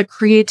about the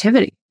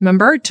creativity.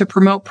 Remember, to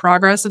promote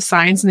progress of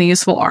science and the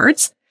useful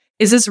arts.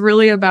 Is this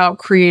really about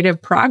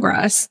creative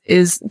progress?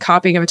 Is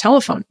copying of a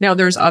telephone? Now,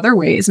 there's other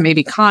ways,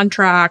 maybe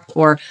contract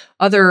or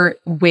other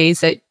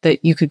ways that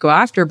you could go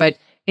after. But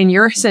in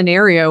your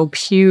scenario,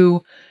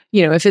 Pew,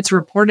 if it's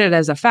reported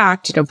as a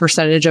fact,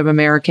 percentage of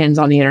Americans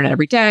on the internet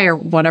every day or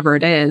whatever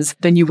it is,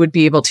 then you would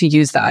be able to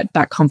use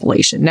that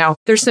compilation. Now,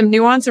 there's some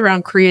nuance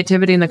around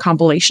creativity in the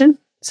compilation.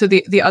 So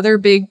the other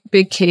big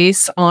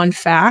case on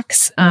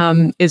facts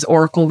is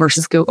Oracle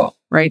versus Google,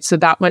 right? So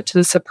that went to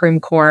the Supreme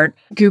Court.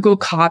 Google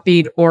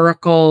copied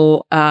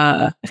Oracle,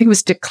 I think it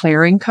was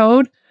declaring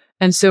code.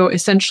 And so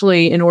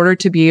essentially, in order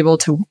to be able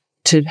to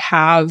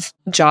have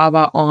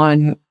Java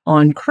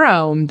on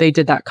Chrome, they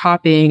did that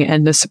copying,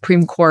 and the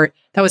Supreme Court,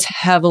 that was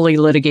heavily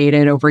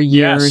litigated over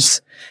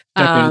years.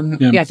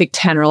 Yes. I think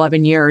 10 or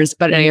 11 years.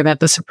 But in any event,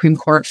 the Supreme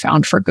Court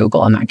found for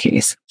Google in that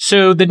case.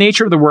 So the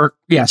nature of the work,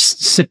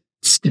 yes,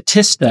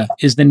 Statista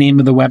is the name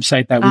of the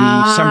website that we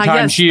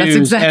sometimes use. That's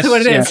exactly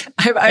what it is.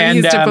 I've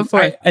used it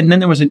before. And then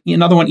there was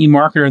another one,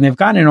 eMarketer, and they've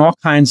gotten in all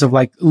kinds of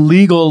like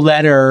legal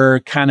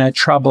letter kind of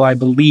trouble, I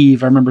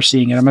believe. I remember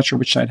seeing it. I'm not sure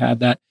which site had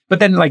that. But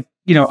then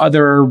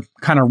other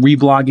kind of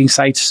reblogging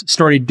sites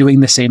started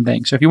doing the same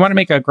thing. So if you want to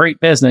make a great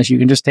business, you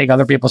can just take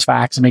other people's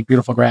facts and make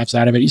beautiful graphs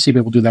out of it. You see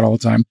people do that all the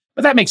time.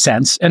 But that makes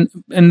sense. And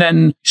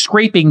then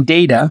scraping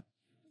data.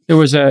 There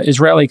was an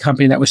Israeli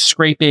company that was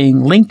scraping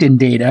LinkedIn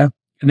data,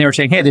 and they were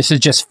saying, hey, this is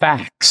just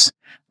facts.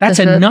 That's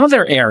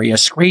another area,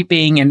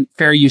 scraping and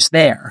fair use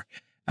there.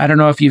 I don't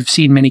know if you've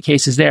seen many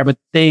cases there, but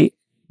then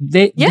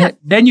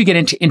you get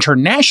into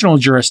international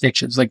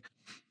jurisdictions. Like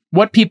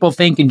what people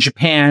think in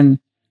Japan,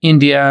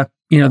 India,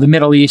 the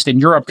Middle East and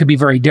Europe could be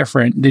very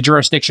different. The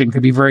jurisdiction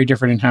could be very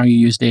different in how you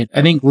use data.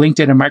 I think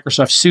LinkedIn and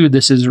Microsoft sued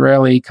this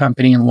Israeli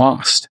company and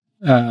lost.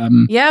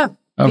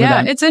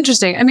 It's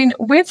interesting. I mean,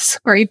 with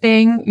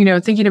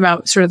scraping, thinking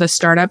about sort of the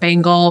startup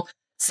angle,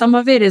 some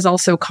of it is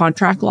also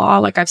contract law.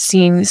 Like I've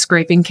seen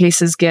scraping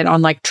cases get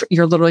on like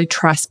you're literally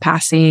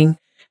trespassing.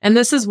 And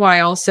this is why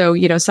also,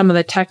 some of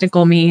the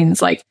technical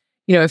means like,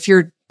 if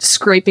you're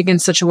scraping in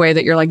such a way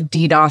that you're like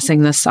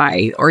DDoSing the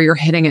site or you're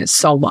hitting it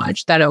so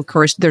much that of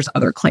course there's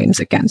other claims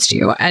against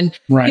you. And,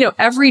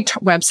 every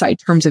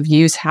website terms of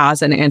use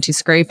has an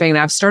anti-scraping. And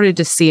I've started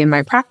to see in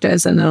my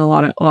practice, and then a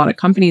lot of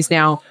companies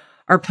now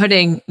are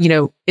putting,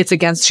 it's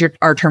against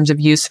our terms of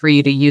use for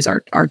you to use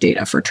our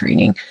data for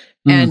training.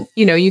 And,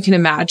 you can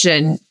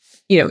imagine,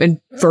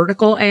 in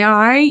vertical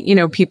AI,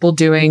 people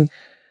doing,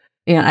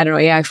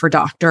 AI for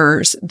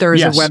doctors.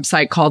 There's a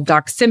website called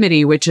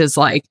Doximity, which is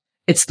like,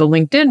 it's the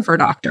LinkedIn for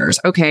doctors.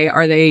 Okay.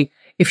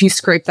 if you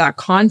scrape that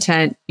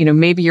content,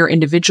 maybe you're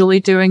individually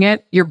doing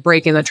it, you're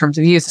breaking the terms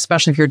of use,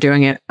 especially if you're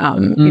doing it,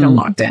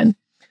 logged in.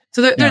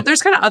 So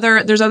there's kind of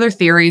other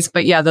theories,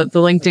 but yeah, the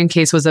LinkedIn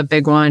case was a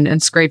big one,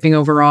 and scraping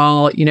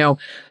overall,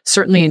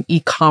 certainly in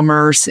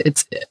e-commerce,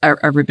 it's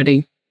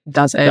everybody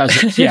does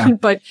it. Yeah.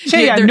 But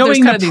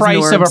knowing the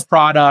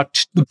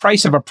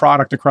price of a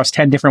product across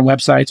 10 different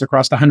websites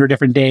across 100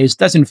 different days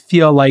doesn't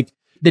feel like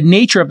the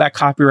nature of that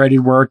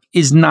copyrighted work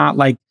is not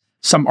like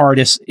some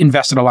artist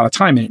invested a lot of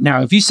time in it.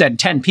 Now, if you send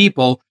 10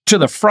 people to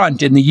the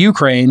front in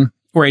Ukraine,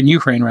 sorry,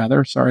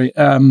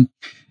 and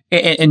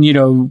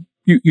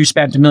you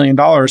spent $1 million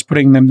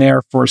putting them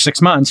there for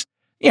 6 months,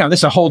 this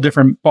is a whole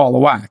different ball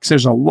of wax.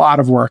 There's a lot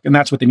of work, and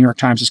that's what the New York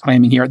Times is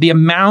claiming here. The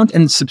amount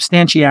and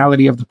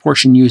substantiality of the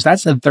portion used,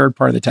 that's the third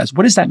part of the test.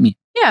 What does that mean?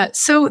 Yeah,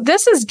 so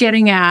this is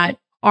getting at,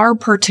 are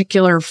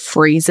particular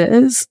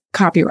phrases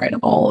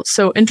copyrightable?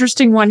 So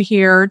interesting one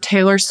here,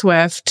 Taylor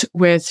Swift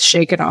with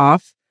Shake It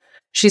Off.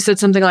 She said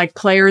something like,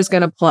 "Player's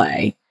gonna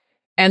play."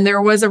 And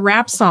there was a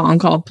rap song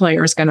called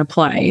 "Player's Gonna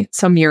Play"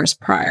 some years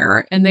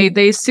prior, and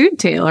they sued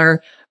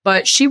Taylor,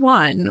 but she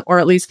won, or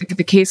at least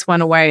the case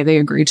went away. They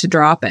agreed to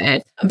drop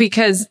it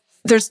because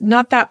there's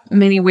not that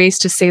many ways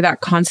to say that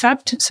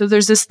concept. So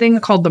there's this thing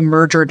called the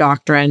merger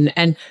doctrine.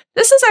 And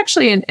this is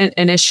actually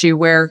an issue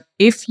where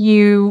if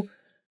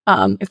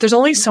there's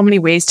only so many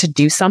ways to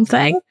do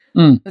something,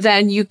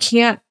 then you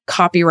can't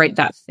copyright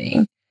that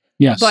thing.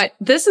 Yes. But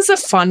this is a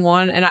fun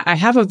one. And I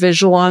have a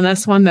visual on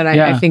this one that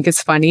I think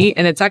is funny.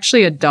 And it's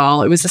actually a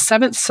doll. It was the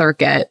 7th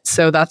Circuit.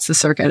 So that's the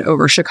circuit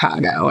over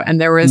Chicago. And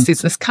there was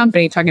this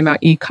company talking about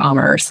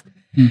e-commerce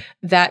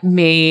that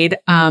made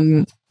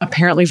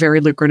apparently very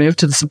lucrative,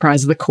 to the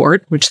surprise of the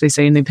court, which they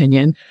say in the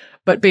opinion,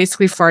 but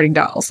basically farting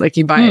dolls. Like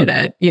you buy it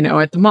at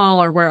the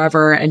mall or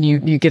wherever, and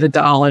you get a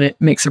doll and it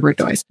makes a weird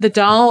noise. The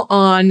doll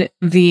on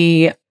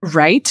the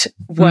right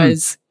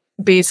was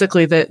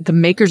basically the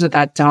makers of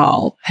that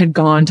doll had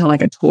gone to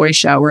like a toy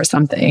show or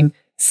something,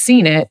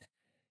 seen it,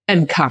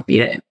 and copied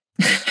it.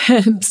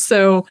 And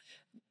so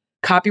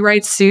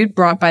copyright suit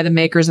brought by the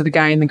makers of the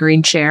guy in the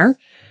green chair.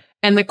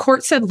 And the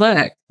court said,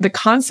 look, the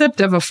concept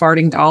of a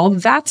farting doll,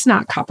 that's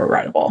not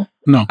copyrightable.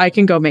 No. I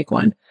can go make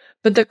one.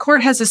 But the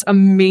court has this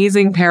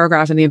amazing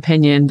paragraph in the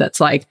opinion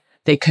that's like,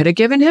 they could have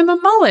given him a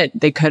mullet.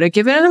 They could have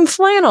given him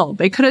flannel.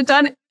 They could have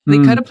done They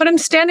could have put him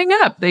standing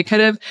up. They could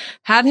have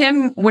had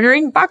him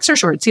wearing boxer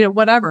shorts,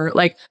 whatever.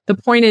 Like the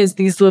point is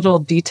these little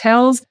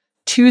details,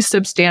 too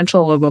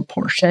substantial of a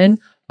portion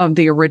of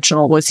the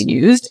original was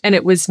used, and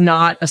it was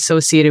not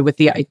associated with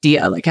the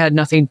idea. Like it had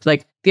nothing,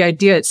 like the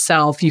idea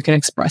itself, you can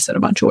express it a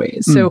bunch of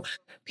ways. So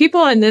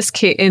people in this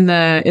case, in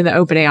the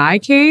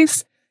OpenAI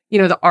case,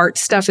 the art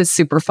stuff is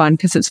super fun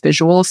because it's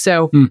visual.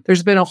 So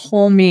there's been a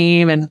whole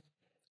meme, and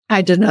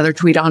I did another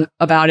tweet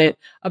about it,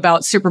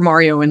 about Super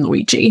Mario and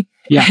Luigi.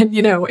 Yeah. And,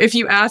 if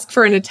you ask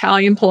for an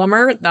Italian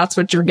plumber, that's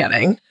what you're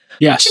getting.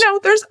 Yes.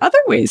 But, there's other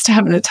ways to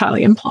have an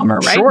Italian plumber,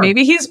 right? Sure.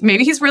 Maybe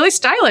he's really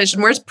stylish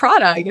and wears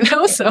Prada,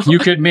 so. You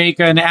could make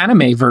an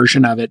anime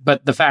version of it.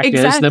 But the fact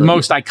is, the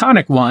most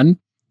iconic one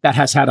that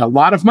has had a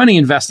lot of money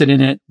invested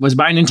in it was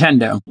by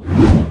Nintendo.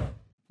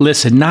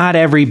 Listen, not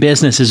every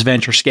business is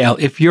venture scale.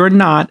 If you're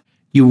not,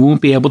 you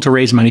won't be able to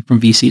raise money from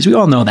VCs. We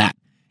all know that.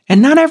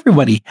 And not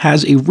everybody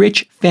has a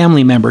rich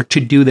family member to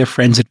do their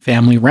friends and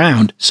family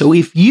round. So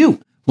if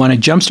you want to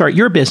jumpstart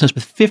your business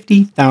with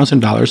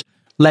 $50,000,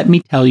 let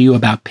me tell you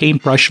about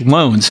Paintbrush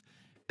Loans.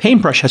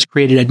 Paintbrush has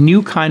created a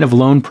new kind of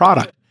loan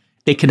product.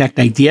 They connect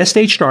idea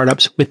stage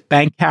startups with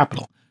bank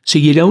capital, so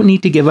you don't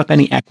need to give up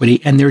any equity,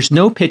 and there's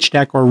no pitch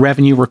deck or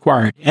revenue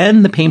required.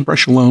 And the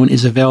Paintbrush loan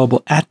is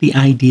available at the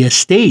idea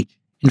stage.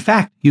 In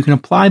fact, you can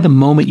apply the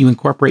moment you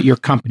incorporate your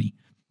company.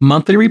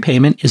 Monthly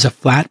repayment is a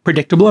flat,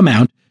 predictable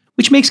amount,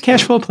 which makes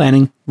cash flow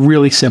planning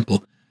really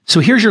simple. So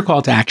here's your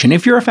call to action.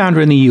 If you're a founder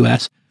in the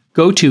US,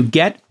 go to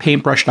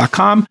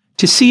getpaintbrush.com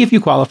to see if you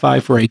qualify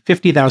for a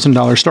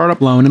 $50,000 startup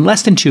loan in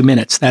less than 2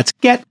 minutes. That's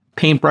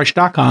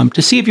getpaintbrush.com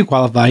to see if you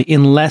qualify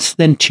in less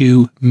than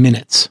 2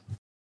 minutes.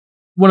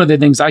 One of the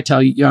things I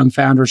tell young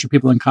founders or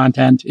people in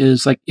content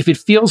is like, if it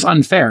feels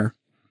unfair,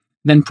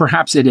 then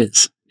perhaps it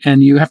is.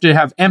 And you have to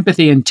have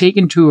empathy and take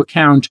into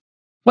account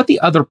what the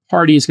other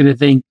party is going to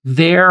think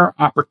their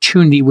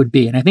opportunity would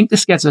be. And I think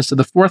this gets us to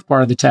the fourth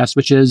part of the test,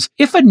 which is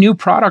if a new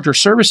product or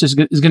service is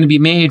going to be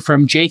made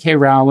from J.K.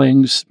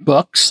 Rowling's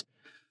books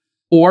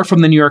or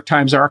from the New York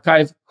Times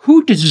archive,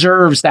 who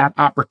deserves that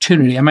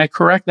opportunity? Am I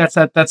correct? That's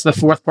the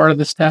fourth part of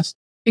this test?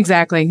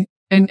 Exactly.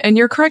 And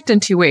you're correct in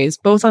two ways,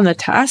 both on the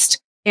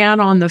test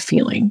and on the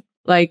feeling.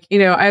 Like,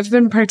 I've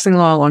been practicing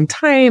law a long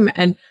time,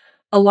 and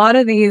a lot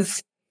of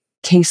these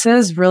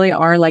cases really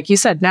are, like you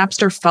said,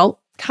 Napster felt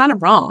kind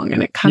of wrong,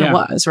 and it kind of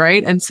was,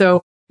 right? And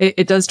so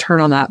it does turn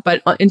on that.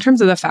 But in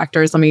terms of the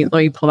factors, let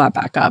me pull that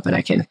back up, and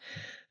I can.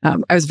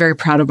 I was very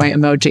proud of my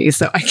emojis,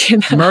 so I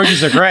can.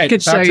 Emojis are great.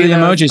 Back to the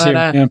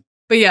emojis here.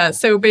 But yeah,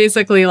 so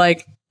basically,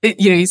 like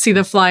you see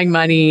the flying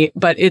money,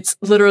 but it's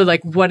literally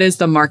like, what is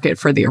the market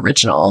for the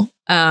original,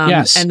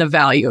 and the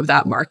value of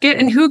that market,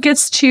 and who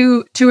gets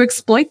to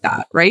exploit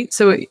that, right?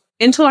 So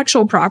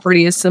intellectual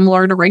property is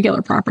similar to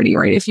regular property,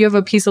 right? If you have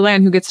a piece of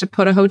land, who gets to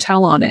put a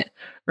hotel on it,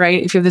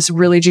 right? If you have this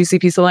really juicy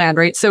piece of land,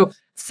 right? So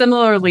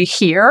similarly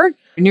here,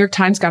 New York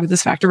Times got at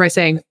this factor by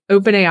saying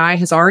OpenAI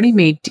has already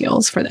made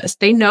deals for this.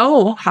 They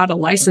know how to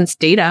license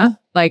data.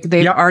 Like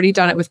they've already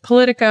done it with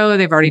Politico.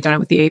 They've already done it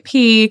with the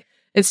AP.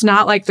 It's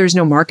not like there's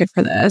no market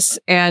for this.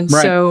 And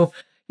so,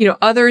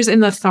 others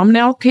in the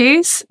thumbnail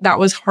case, that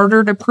was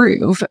harder to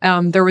prove.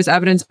 There was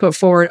evidence put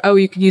forward,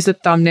 you could use a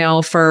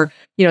thumbnail for,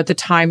 at the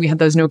time we had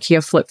those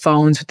Nokia flip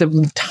phones with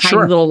the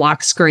tiny little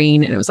lock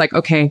screen. And it was like,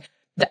 okay,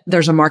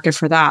 there's a market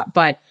for that.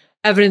 But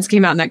evidence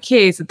came out in that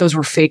case that those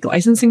were fake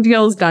licensing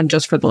deals done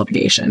just for the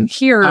litigation.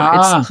 Here,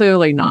 it's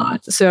clearly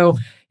not. So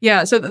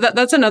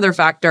that's another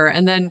factor.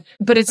 And then,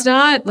 but it's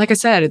not, like I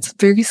said, it's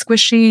very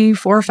squishy,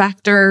 4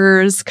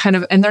 factors kind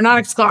of, and they're not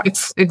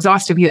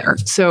exhaustive either.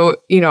 So,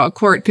 a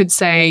court could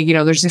say,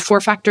 there's these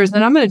 4 factors,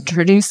 and I'm going to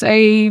introduce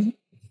a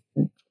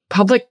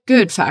public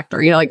good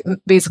factor, like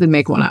basically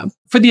make one up.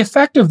 For the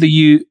effect of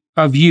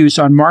use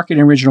on market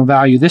and original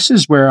value, this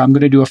is where I'm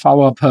going to do a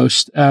follow-up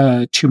post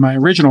to my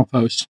original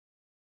post,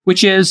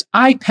 which is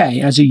I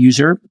pay as a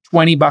user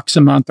 $20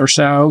 a month or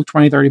so,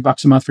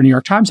 $20-$30 a month for New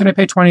York Times, and I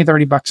pay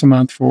 $20-$30 a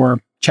month for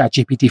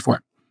ChatGPT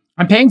 4.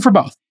 I'm paying for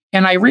both.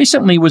 And I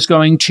recently was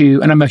going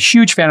to, and I'm a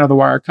huge fan of the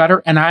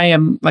Wirecutter, and I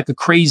am like a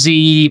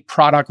crazy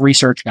product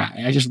research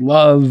guy. I just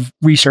love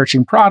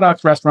researching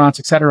products, restaurants,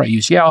 et cetera. I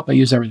use Yelp, I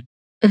use everything.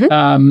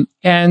 Mm-hmm.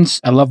 And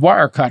I love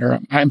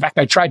Wirecutter. In fact,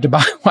 I tried to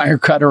buy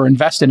Wirecutter or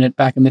invest in it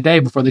back in the day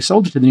before they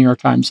sold it to the New York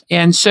Times.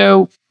 And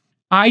so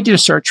I did a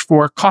search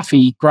for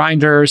coffee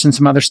grinders and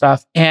some other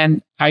stuff.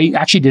 And I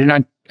actually did it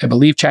on, I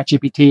believe,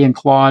 ChatGPT and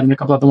Claude and a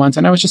couple other ones.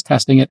 And I was just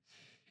testing it.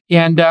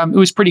 And it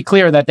was pretty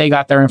clear that they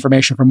got their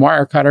information from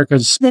Wirecutter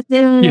because,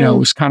 it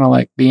was kind of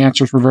like the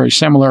answers were very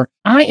similar.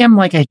 I am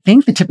I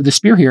think the tip of the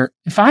spear here.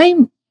 If I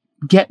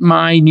get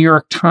my New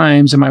York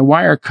Times and my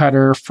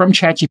Wirecutter from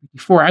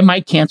ChatGPT-4, I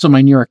might cancel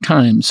my New York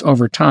Times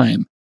over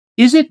time.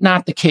 Is it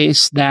not the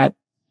case that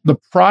the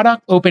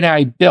product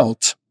OpenAI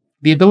built,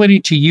 the ability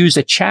to use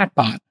a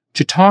chatbot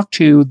to talk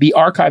to the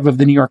archive of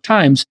the New York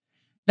Times,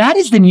 that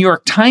is the New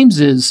York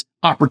Times's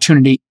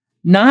opportunity,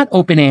 not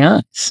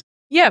OpenAI's?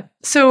 Yeah.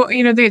 So,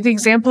 the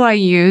example I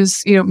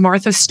use,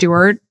 Martha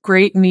Stewart,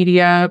 great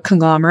media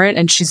conglomerate,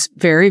 and she's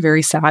very,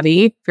 very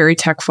savvy, very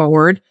tech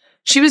forward.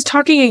 She was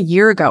talking a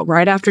year ago,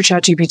 right after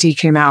ChatGPT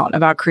came out,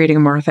 about creating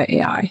a Martha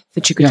AI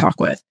that you could talk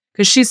with.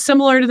 Because she's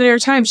similar to the New York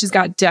Times. She's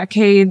got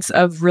decades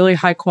of really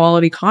high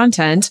quality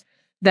content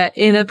that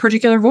in a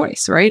particular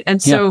voice, right?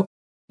 And so,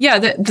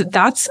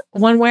 that's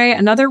one way.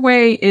 Another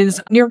way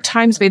is New York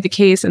Times made the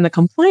case in the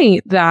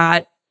complaint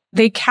that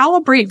they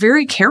calibrate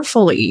very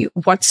carefully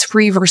what's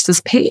free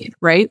versus paid,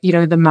 right?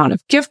 The amount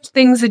of gift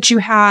things that you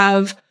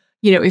have.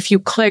 If you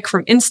click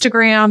from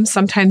Instagram,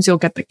 sometimes you'll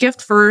get the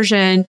gift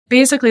version.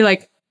 Basically,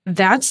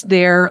 that's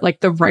their,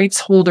 the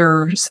rights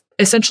holders,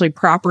 essentially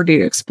property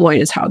to exploit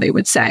is how they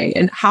would say,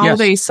 and how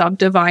they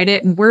subdivide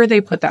it and where they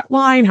put that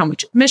line, how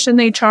much commission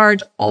they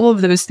charge, all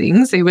of those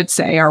things they would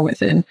say are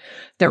within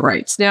their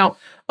rights. Now,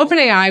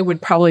 OpenAI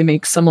would probably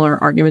make similar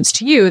arguments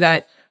to you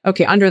that,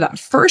 okay, under that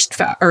first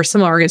or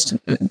similar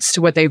arguments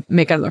to what they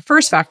make under the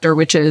first factor,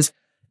 which is,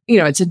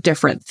 it's a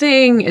different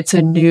thing. It's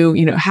a new,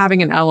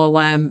 having an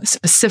LLM,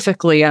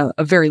 specifically a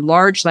very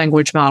large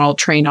language model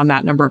trained on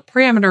that number of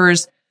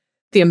parameters,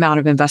 the amount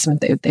of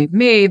investment they've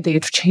made,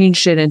 they've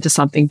changed it into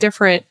something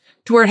different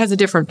to where it has a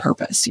different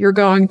purpose. You're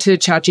going to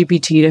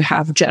ChatGPT to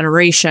have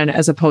generation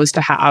as opposed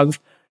to have,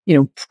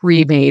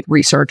 pre-made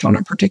research on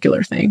a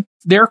particular thing.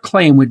 Their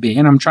claim would be,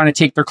 and I'm trying to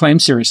take their claim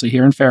seriously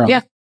here and fairly.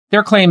 Yeah.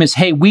 Their claim is,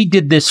 hey, we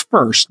did this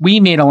first. We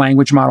made a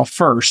language model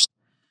first.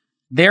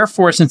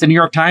 Therefore, since the New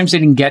York Times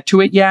didn't get to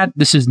it yet,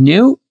 this is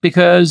new,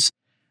 because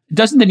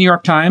doesn't the New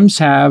York Times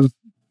have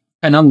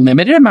an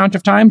unlimited amount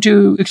of time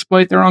to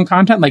exploit their own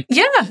content? And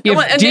Disney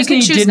they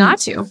could choose not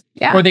to.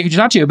 Yeah. Or they could choose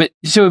not to. But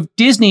so if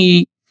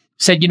Disney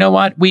said, you know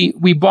what,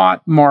 we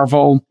bought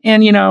Marvel,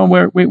 and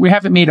we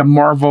haven't made a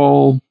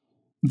Marvel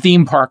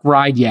theme park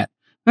ride yet.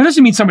 That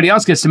doesn't mean somebody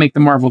else gets to make the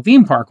Marvel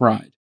theme park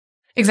ride.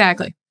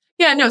 Exactly.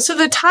 Yeah, no. So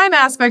the time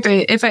aspect,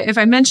 if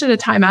I mentioned a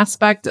time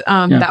aspect,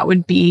 that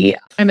would be,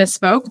 I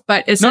misspoke,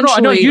 but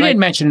essentially. No, you didn't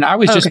mention it. I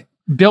was just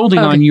building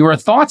on your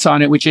thoughts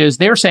on it, which is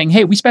they're saying,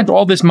 hey, we spent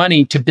all this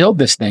money to build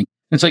this thing.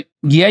 And it's like,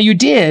 yeah, you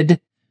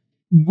did.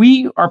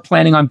 We are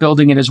planning on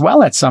building it as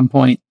well at some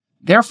point.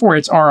 Therefore,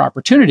 it's our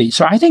opportunity.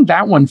 So I think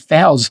that one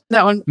fails.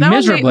 That one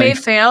may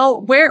fail.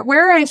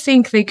 Where I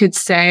think they could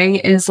say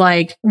is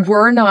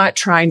we're not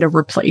trying to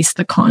replace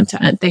the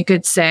content. They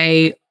could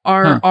say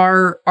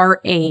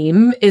our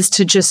aim is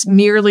to just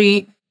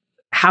merely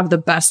have the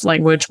best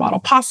language model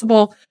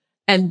possible,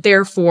 and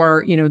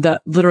therefore,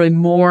 the literally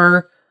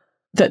more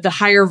the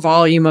higher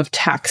volume of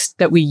text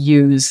that we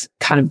use,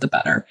 kind of the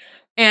better.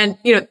 And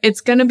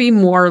it's going to be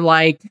more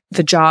like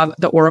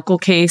the Oracle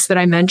case that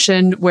I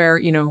mentioned, where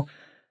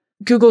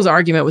Google's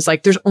argument was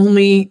there's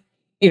only,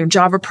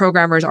 Java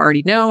programmers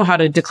already know how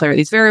to declare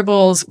these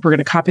variables. We're going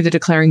to copy the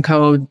declaring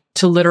code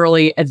to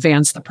literally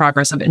advance the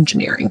progress of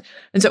engineering.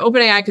 And so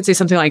OpenAI could say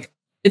something like,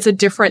 it's a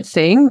different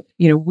thing.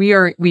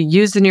 We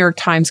use the New York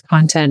Times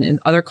content and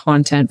other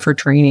content for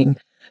training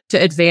to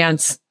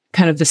advance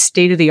kind of the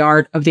state of the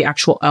art of the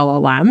actual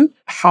LLM,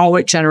 how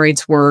it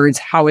generates words,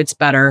 how it's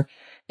better.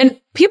 And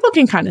people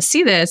can kind of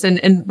see this.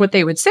 And what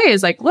they would say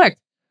is like, look,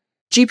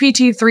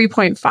 GPT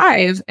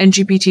 3.5 and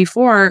GPT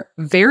 4,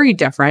 very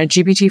different.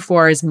 GPT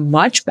 4 is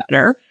much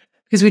better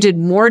because we did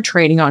more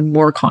training on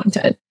more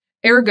content.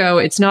 Ergo,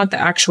 it's not the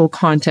actual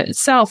content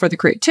itself or the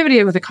creativity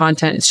of the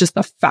content. It's just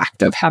the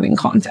fact of having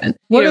content.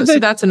 So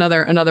that's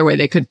another way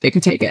they could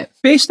take it.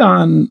 Based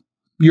on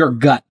your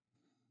gut,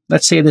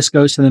 let's say this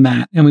goes to the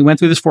mat, and we went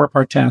through this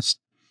 4-part test.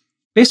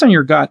 Based on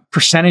your gut,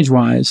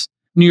 percentage-wise,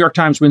 New York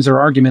Times wins their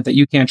argument that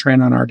you can't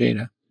train on our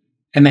data,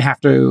 and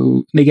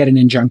they get an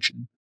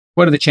injunction.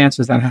 What are the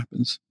chances that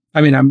happens? I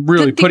mean, I'm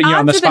really putting you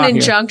on the spot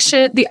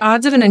here. The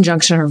odds of an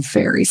injunction are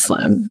very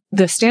slim.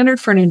 The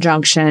standard for an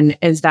injunction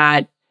is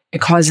that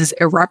it causes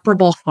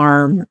irreparable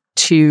harm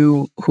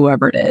to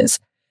whoever it is,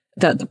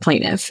 the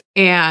plaintiff.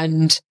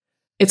 And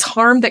it's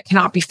harm that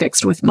cannot be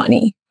fixed with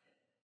money.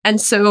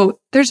 And so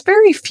there's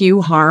very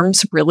few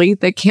harms really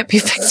that can't be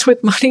fixed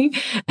with money.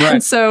 Right.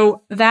 And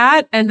so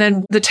that, and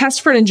then the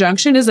test for an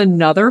injunction is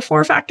another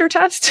 4-factor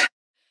test.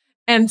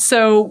 And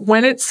so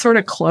when it's sort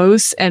of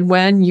close and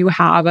when you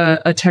have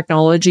a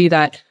technology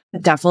that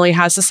definitely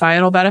has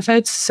societal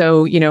benefits.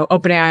 So,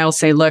 OpenAI will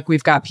say, look,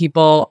 we've got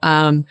people,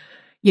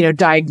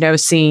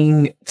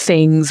 diagnosing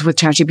things with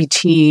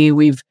ChatGPT.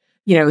 We've,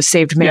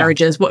 saved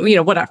marriages,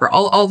 whatever,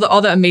 all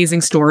the amazing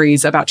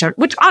stories about Chat,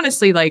 which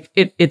honestly, like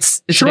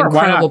it's an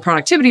incredible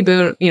productivity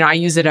boon. I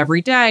use it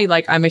every day.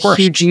 Like I'm a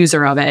huge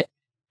user of it.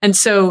 And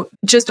so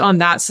just on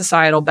that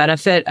societal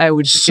benefit, I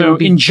would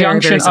be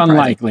injunction very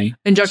unlikely.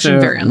 Injunction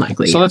very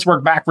unlikely. So let's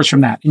work backwards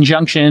from that.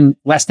 Injunction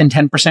less than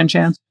 10%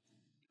 chance?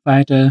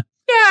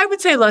 I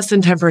would say less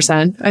than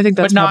 10%. I think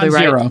that's probably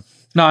right.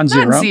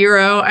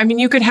 Non-zero. I mean,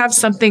 you could have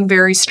something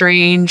very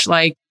strange,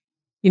 like,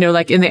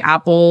 like in the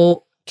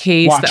Apple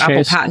case,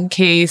 Apple patent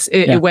case,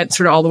 it went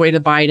sort of all the way to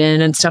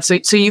Biden and stuff.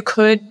 So you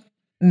could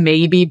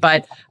maybe,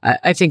 but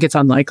I think it's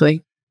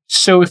unlikely.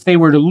 So if they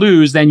were to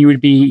lose, then you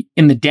would be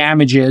in the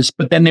damages,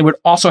 but then they would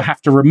also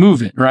have to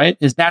remove it, right?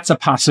 That's a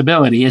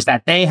possibility, is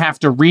that they have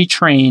to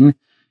retrain.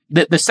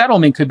 The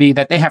settlement could be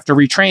that they have to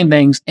retrain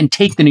things and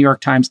take the New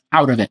York Times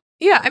out of it.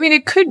 Yeah, I mean,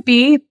 it could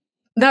be.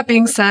 That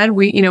being said,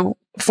 GPT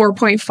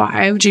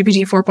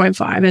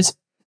 4.5 is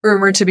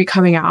rumored to be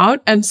coming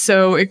out. And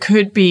so it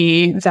could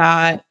be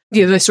that,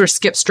 they sort of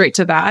skip straight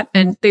to that.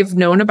 And they've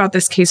known about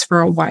this case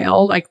for a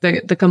while. Like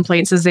the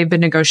complaint says they've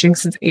been negotiating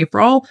since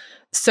April.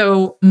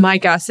 So my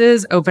guess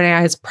is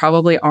OpenAI has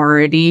probably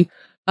already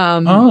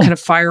kind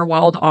of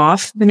firewalled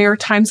off the New York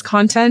Times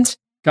content.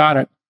 Got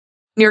it.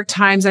 New York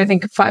Times, I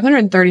think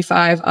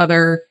 535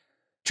 other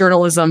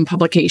journalism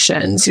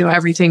publications,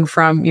 everything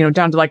from,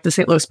 down to like the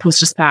St. Louis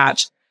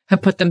Post-Dispatch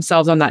have put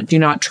themselves on that do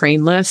not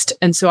train list.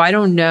 And so I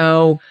don't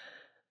know,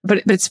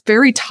 but it's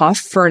very tough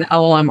for an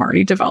LLM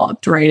already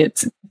developed, right?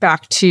 It's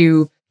back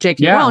to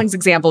J.K. Rowling's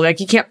example. Like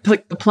you can't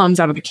pick the plums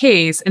out of the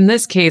case. In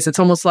this case, it's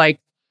almost like,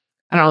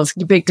 I don't know,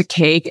 you baked a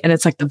cake and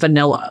it's like the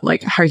vanilla.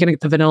 Like how are you going to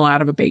get the vanilla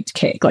out of a baked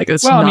cake? Like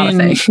it's not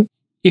a thing.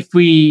 If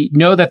we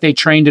know that they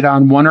trained it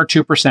on 1 or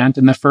 2%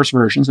 in the first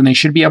versions, and they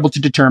should be able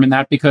to determine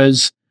that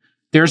because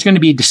there's going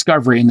to be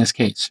discovery in this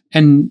case.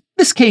 And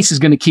this case is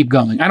going to keep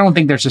going. I don't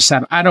think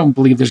I don't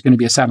believe there's going to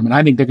be a settlement.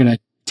 I think they're going to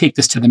take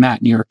this to the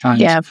mat, New York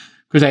Times. Yeah.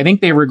 Because I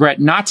think they regret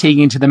not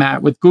taking it to the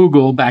mat with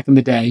Google back in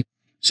the day.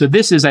 So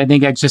this is, I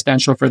think,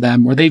 existential for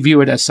them, where they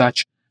view it as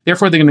such.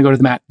 Therefore, they're going to go to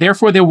the mat.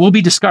 Therefore, there will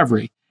be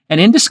discovery. And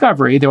in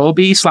discovery, there will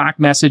be Slack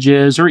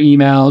messages or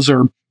emails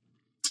or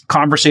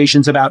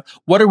conversations about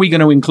what are we going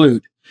to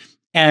include.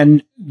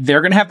 And they're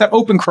going to have that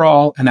open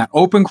crawl, and that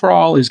open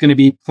crawl is going to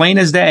be plain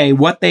as day.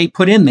 What they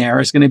put in there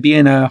is going to be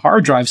in a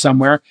hard drive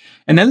somewhere.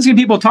 And then there's going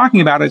to be people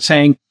talking about it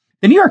saying,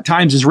 the New York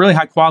Times is really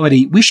high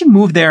quality. We should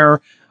move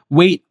their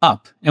weight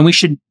up, and we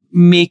should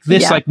make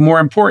this like more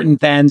important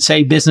than,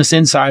 say, Business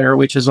Insider,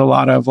 which is a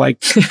lot of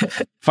like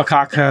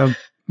fakaka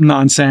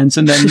nonsense.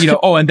 And then,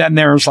 and then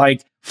there's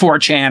like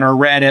 4chan or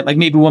Reddit. Like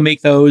maybe we'll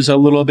make those a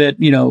little bit,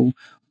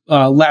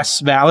 less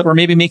valid, or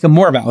maybe make them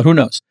more valid. Who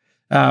knows?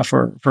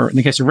 For in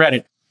the case of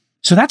Reddit.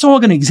 So that's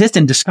all going to exist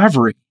in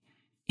discovery.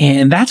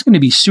 And that's going to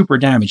be super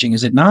damaging,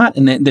 is it not?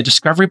 And the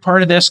discovery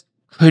part of this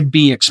could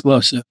be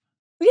explosive.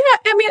 Yeah,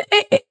 I mean,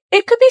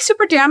 it could be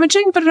super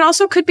damaging, but it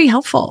also could be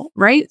helpful,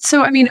 right?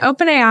 So, I mean,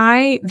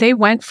 OpenAI, they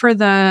went for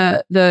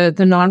the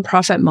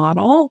nonprofit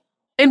model,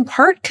 in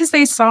part because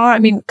they saw, I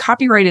mean,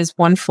 copyright is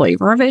one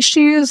flavor of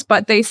issues,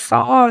 but they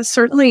saw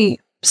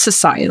certainly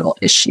societal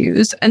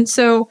issues. And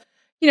so,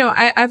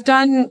 I've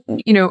done,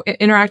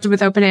 interacted with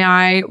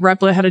OpenAI.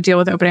 Replit had a deal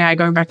with OpenAI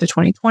going back to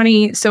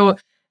 2020. So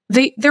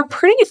they're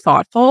pretty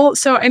thoughtful.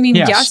 So, I mean,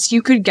 yes,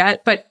 you could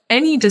get, but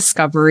any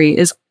discovery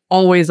is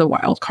always a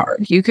wild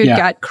card. You could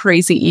get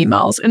crazy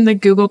emails. In the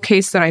Google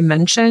case that I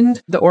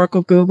mentioned, the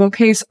Oracle Google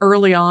case,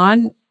 early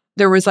on,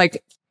 there was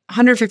like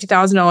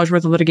 $150,000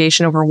 worth of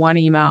litigation over one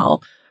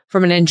email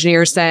from an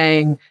engineer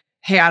saying,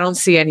 hey, I don't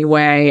see any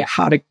way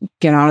how to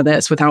get out of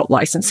this without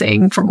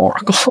licensing from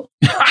Oracle.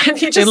 And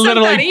he just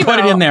literally put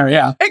it in there.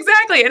 Yeah,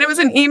 exactly. And it was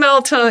an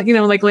email to,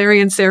 like Larry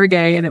and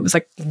Sergey, and it was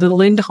like the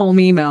Lindholm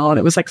email, and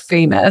it was like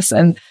famous.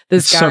 And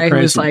this guy who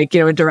was like,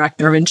 a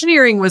director of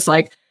engineering was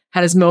like,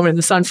 had his moment in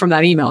the sun from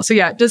that email. So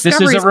yeah,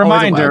 discovery this is a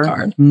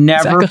reminder,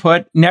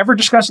 never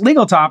discuss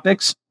legal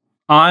topics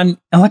on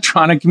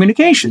electronic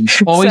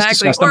communications. Always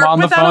discuss them on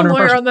the phone or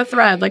lawyer on the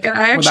thread. Like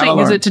I actually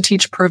use it to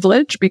teach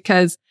privilege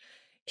because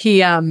he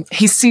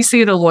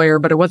CC'd a lawyer,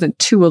 but it wasn't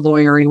to a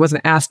lawyer. He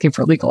wasn't asking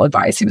for legal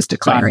advice. He was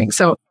declaring.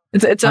 So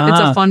it's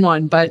a fun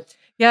one. But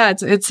yeah,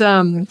 it's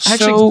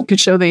actually could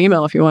show the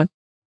email if you want.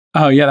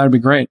 Oh yeah, that'd be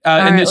great.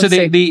 So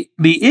the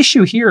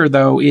issue here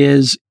though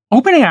is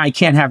OpenAI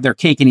can't have their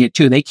cake and eat it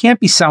too. They can't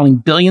be selling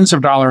billions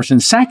of dollars in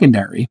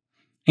secondary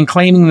and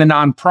claiming the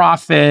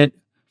nonprofit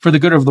for the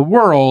good of the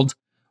world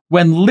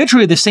when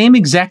literally the same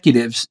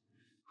executives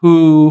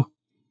who,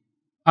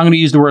 I'm going to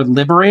use the word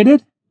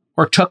liberated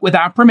or took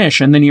without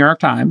permission, the New York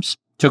Times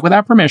took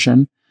without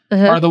permission,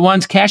 are the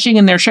ones cashing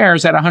in their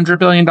shares at $100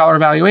 billion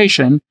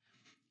valuation.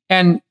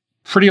 And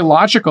pretty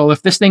illogical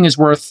if this thing is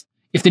worth,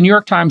 if the New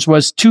York Times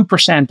was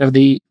 2% of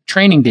the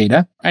training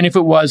data, and if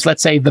it was,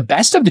 let's say, the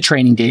best of the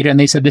training data, and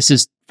they said this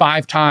is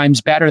 5 times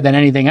better than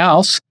anything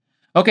else,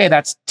 okay,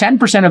 that's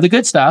 10% of the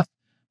good stuff.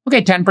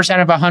 Okay,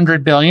 10% of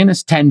 100 billion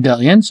is 10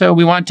 billion, so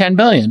we want 10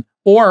 billion.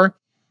 Or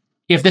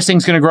if this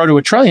thing's going to grow to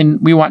 $1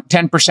 trillion, we want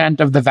 10%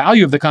 of the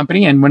value of the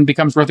company, and when it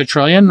becomes worth $1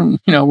 trillion,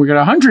 we're going to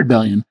 100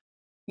 billion.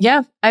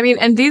 Yeah. I mean,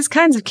 and these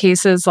kinds of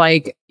cases,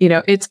 like,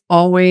 it's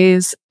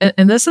always,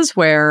 and this is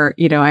where,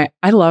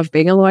 I love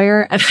being a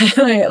lawyer. And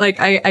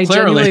I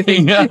genuinely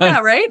think, yeah,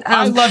 right?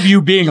 I love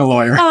you being a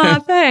lawyer. Oh,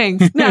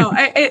 thanks. No,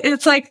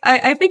 it's like,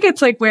 I think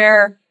it's like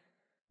where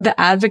the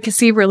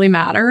advocacy really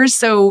matters.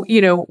 So,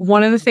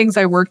 one of the things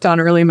I worked on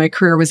early in my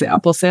career was the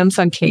Apple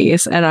Samsung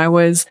case, and I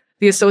was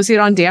the associate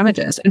on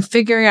damages and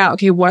figuring out,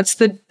 okay, what's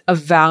the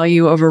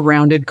value of a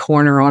rounded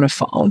corner on a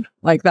phone?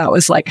 Like that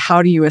was like,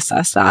 how do you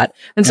assess that?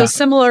 And so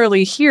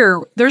similarly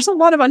here, there's a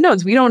lot of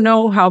unknowns. We don't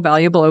know how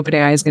valuable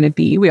OpenAI is going to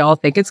be. We all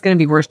think it's going to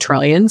be worth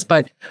trillions,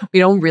 but we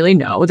don't really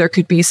know. There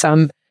could be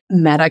some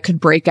Meta could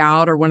break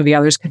out, or one of the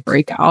others could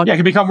break out. Yeah, it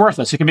can become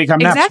worthless. It can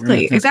become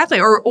exactly.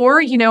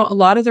 Or a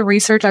lot of the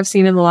research I've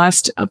seen in the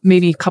last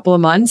maybe couple of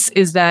months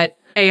is that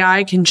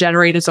AI can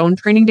generate its own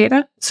training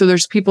data. So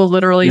there's people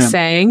literally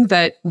saying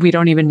that we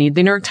don't even need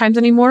the New York Times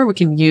anymore. We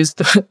can use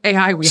the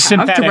AI we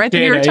have to write the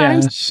New York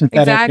Times.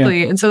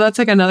 Exactly. And so that's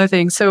like another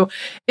thing. So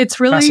it's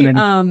really,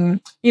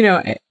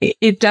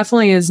 it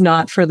definitely is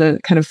not for the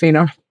kind of faint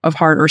of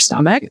heart or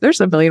stomach. There's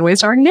a billion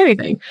ways to argue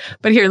anything.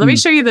 But here, let me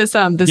show you this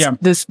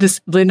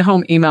this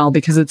Lindholm email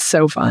because it's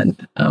so fun.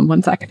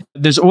 1 second.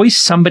 There's always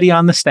somebody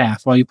on the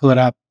staff while you pull it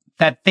up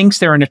that thinks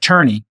they're an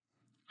attorney,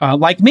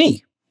 like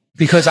me.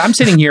 Because I'm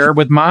sitting here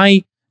with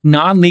my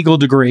non-legal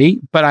degree,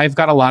 but I've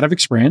got a lot of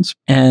experience.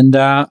 And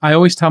I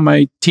always tell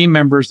my team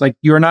members, like,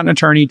 you're not an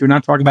attorney. Do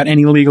not talk about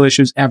any legal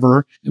issues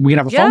ever. We can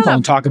have a phone call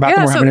and talk about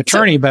them. We're having an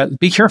attorney, but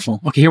be careful.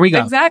 Okay, here we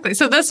go. Exactly.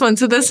 So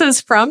this is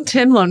from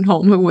Tim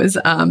Lindholm, who was,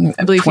 I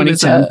believe he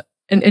was an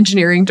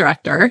engineering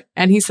director.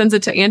 And he sends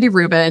it to Andy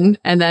Rubin.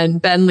 And then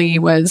Ben Lee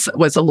was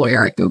a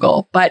lawyer at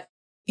Google. But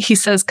he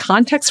says,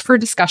 context for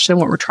discussion,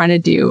 what we're trying to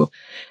do. And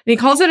he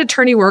calls it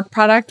attorney work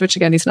product, which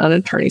again, he's not an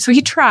attorney. So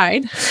he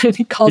tried and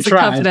he calls it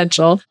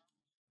confidential.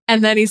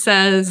 And then he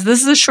says, this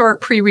is a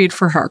short pre-read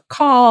for her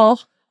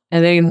call.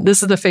 And then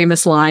this is the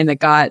famous line that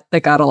got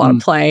a lot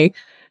of play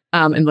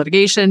in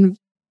litigation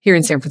here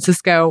in San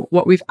Francisco.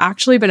 What we've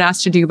actually been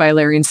asked to do by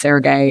Larry and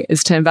Sergey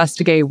is to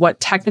investigate what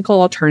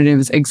technical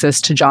alternatives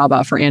exist to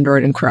Java for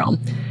Android and Chrome.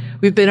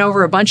 We've been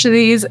over a bunch of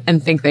these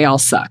and think they all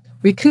suck.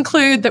 We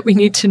conclude that we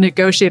need to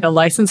negotiate a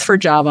license for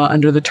Java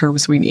under the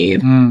terms we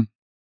need. And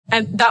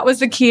that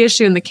was the key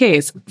issue in the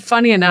case.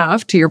 Funny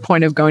enough, to your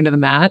point of going to the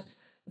mat,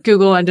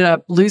 Google ended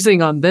up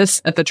losing on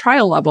this at the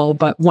trial level,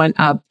 but went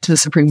up to the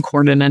Supreme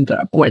Court and ended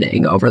up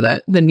winning over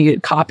the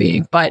needed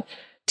copying. But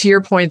to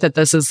your point that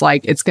this is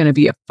like, it's going to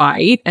be a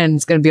fight and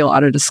it's going to be a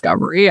lot of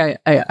discovery,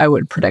 I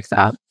would predict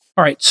that.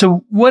 All right.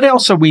 So what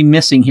else are we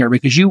missing here?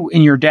 Because you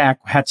in your deck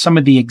had some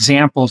of the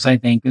examples, I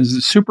think,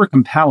 is super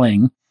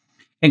compelling.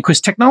 And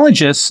because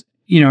technologists,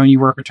 you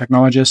work with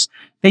technologists,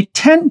 they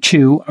tend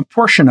to, a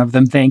portion of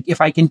them think, if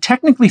I can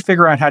technically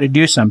figure out how to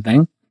do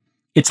something,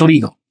 it's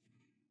legal,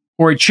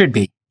 or it should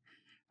be.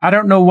 I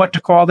don't know what to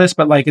call this,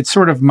 but like it's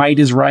sort of might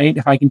is right.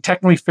 If I can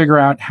technically figure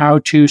out how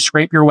to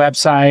scrape your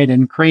website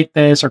and create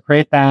this or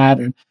create that,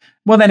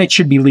 well, then it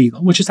should be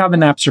legal, which is how the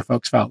Napster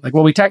folks felt. Like,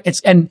 well,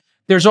 and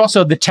there's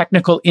also the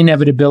technical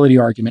inevitability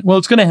argument. Well,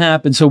 it's going to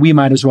happen, so we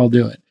might as well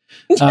do it.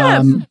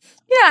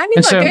 Yeah, I mean,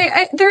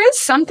 look, there is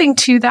something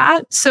to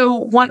that. So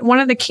one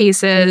of the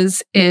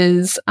cases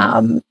was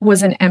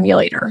an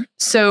emulator.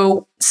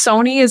 So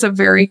Sony is a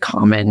very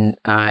common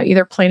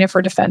either plaintiff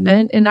or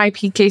defendant in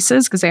IP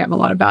cases because they have a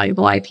lot of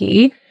valuable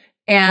IP.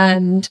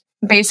 And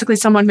basically,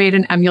 someone made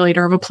an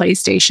emulator of a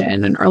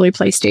PlayStation, an early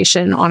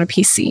PlayStation, on a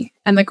PC,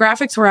 and the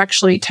graphics were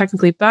actually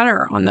technically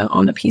better on the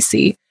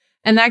PC.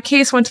 And that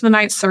case went to the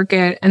Ninth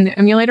Circuit, and the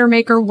emulator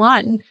maker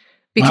won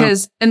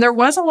because, and there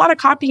was a lot of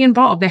copying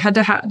involved. They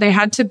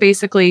had to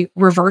basically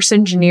reverse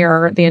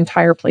engineer the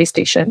entire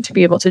PlayStation to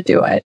be able to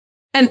do it.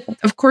 And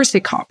of course, they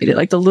copied it.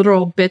 Like the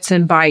literal bits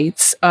and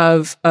bytes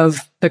of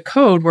the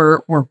code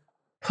were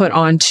put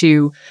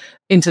into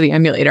the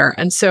emulator,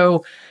 and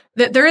so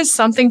there is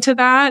something to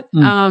that.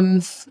 I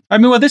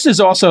mean, well, this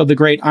is also the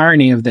great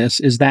irony of this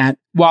is that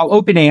while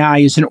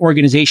OpenAI is an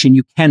organization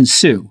you can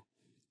sue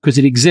because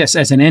it exists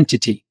as an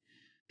entity,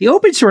 the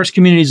open source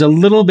community is a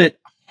little bit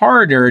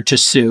harder to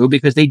sue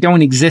because they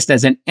don't exist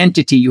as an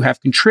entity. You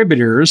have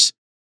contributors.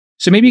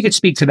 So maybe you could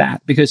speak to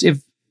that, because if,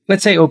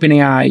 let's say,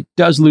 OpenAI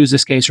does lose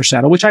this case or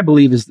settle, which I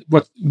believe is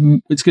what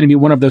it's going to be,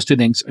 one of those two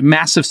things, a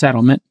massive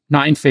settlement,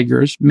 9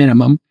 figures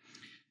minimum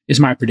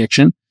is my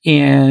prediction.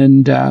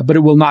 And, but it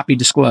will not be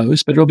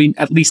disclosed, but it'll be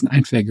at least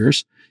 9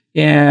 figures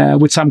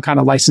with some kind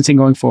of licensing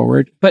going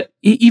forward. But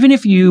even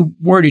if you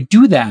were to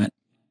do that,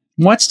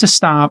 what's to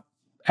stop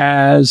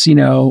as,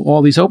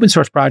 all these open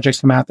source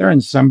projects come out there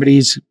and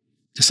somebody's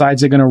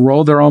decides they're going to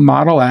roll their own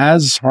model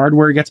as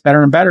hardware gets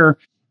better and better,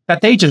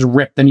 that they just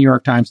rip the New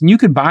York Times. And you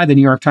could buy the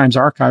New York Times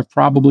archive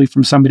probably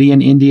from somebody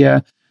in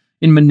India,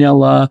 in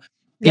Manila,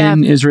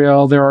 in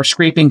Israel. There are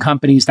scraping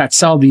companies that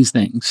sell these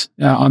things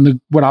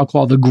on what I'll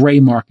call the gray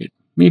market.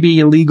 Maybe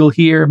illegal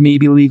here,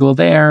 maybe legal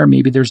there,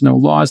 maybe there's no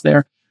laws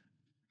there.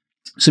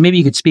 So maybe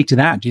you could speak to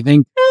that. Do you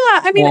think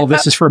all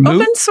this is for moot?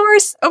 Open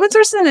source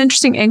is an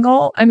interesting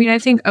angle. I mean, I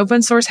think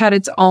open source had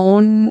its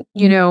own,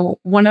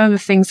 one of the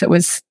things that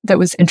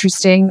was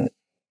interesting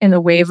in the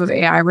wave of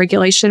AI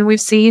regulation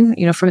we've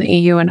seen, from the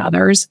EU and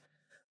others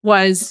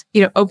was,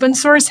 open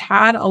source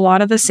had a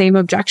lot of the same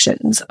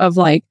objections of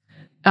like,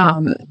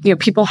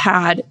 people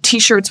had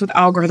t-shirts with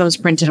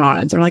algorithms printed on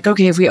it. They're like,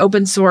 okay, if we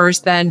open source,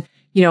 then,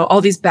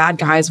 all these bad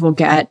guys will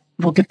get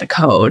the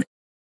code.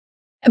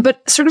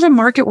 But sort of a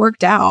market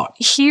worked out.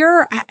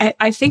 Here,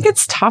 I think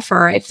it's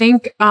tougher. I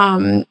think,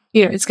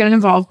 it's going to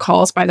involve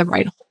calls by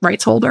the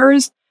rights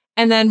holders.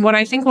 And then what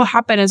I think will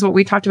happen is what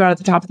we talked about at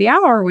the top of the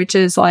hour, which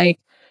is like,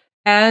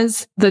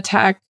 as the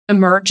tech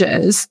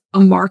emerges, a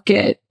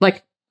market,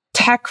 like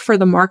tech for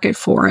the market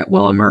for it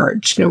will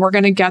emerge. We're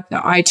going to get the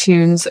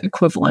iTunes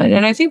equivalent.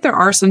 And I think there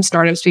are some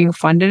startups being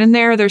funded in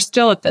there. They're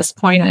still at this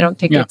point, I don't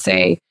think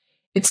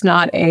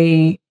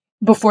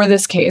before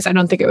this case, I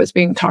don't think it was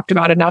being talked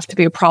about enough to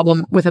be a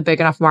problem with a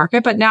big enough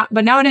market, but now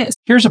it is.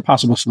 Here's a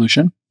possible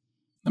solution.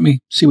 Let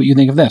me see what you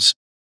think of this.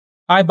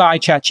 I buy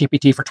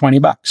ChatGPT for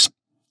 $20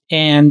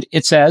 and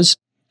it says,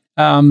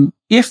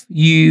 if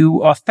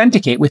you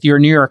authenticate with your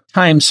New York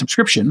Times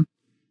subscription,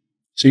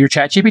 so your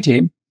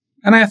ChatGPT,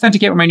 and I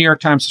authenticate with my New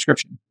York Times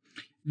subscription,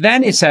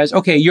 then it says,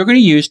 okay, you're going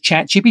to use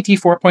ChatGPT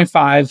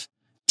 4.5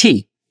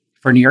 T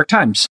for New York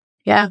Times.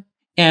 Yeah.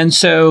 And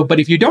so, but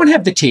if you don't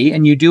have the T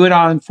and you do it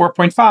on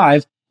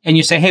 4.5 and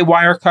you say, hey,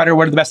 Wirecutter,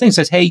 what are the best things? It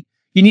says, hey,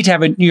 you need to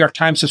have a New York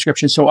Times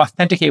subscription, so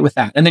authenticate with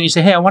that. And then you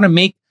say, hey, I want to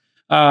make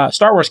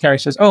Star Wars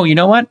character. Says, oh, you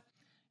know what?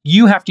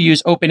 You have to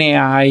use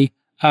OpenAI.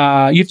 You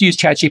have to use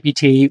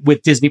ChatGPT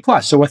with Disney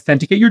Plus. So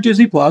authenticate your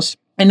Disney Plus.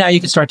 And now you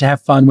can start to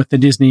have fun with the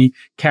Disney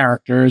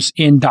characters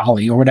in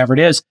Dolly or whatever it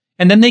is.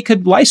 And then they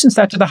could license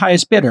that to the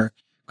highest bidder.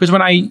 Because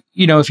when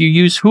if you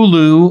use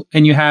Hulu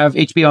and you have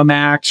HBO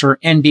Max or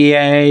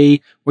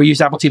NBA or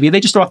use Apple TV, they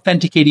just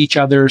authenticate each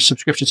other's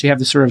subscriptions. So you have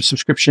this sort of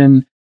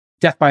subscription,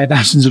 death by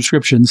 1,000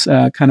 subscriptions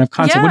kind of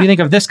concept. Yeah. What do you think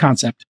of this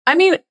concept? I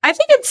mean, I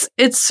think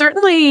it's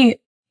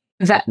certainly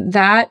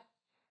that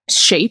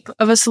shape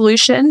of a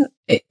solution.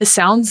 It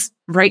sounds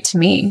right to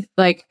me.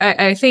 Like,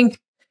 I think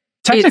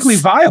technically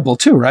viable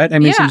too, right? I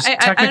mean, yeah, it seems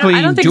technically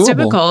I don't think doable. It's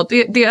difficult.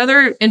 The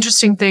other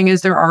interesting thing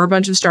is there are a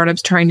bunch of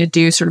startups trying to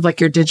do sort of like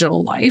your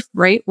digital life,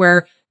 right?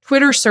 Where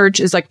Twitter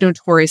search is like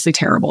notoriously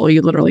terrible.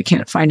 You literally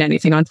can't find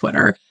anything on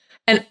Twitter.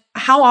 And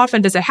how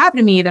often does it happen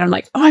to me that I'm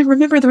like, oh, I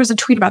remember there was a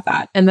tweet about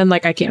that. And then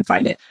like, I can't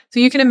find it. So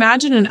you can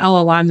imagine an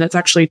LLM that's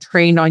actually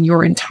trained on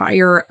your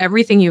entire,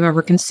 everything you've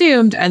ever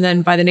consumed. And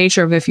then by the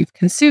nature of if you've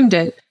consumed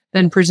it,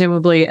 then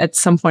presumably at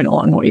some point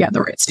along the way, you have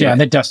the rights to it. Yeah,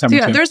 that does sound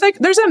so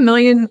there's a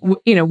million,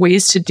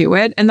 ways to do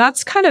it. And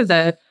that's kind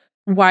of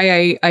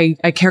why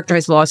I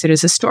characterize the lawsuit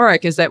as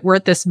historic, is that we're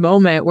at this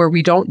moment where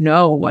we don't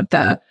know what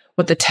the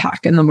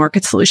tech and the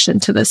market solution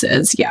to this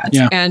is yet.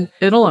 Yeah. And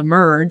it'll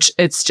emerge.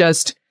 It's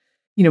just,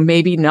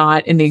 maybe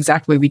not in the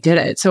exact way we did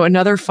it. So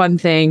another fun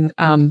thing,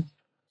 at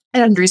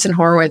Andreessen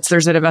Horowitz,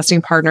 there's an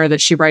investing partner that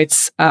she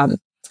writes, I think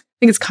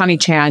it's Connie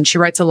Chan. She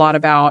writes a lot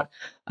about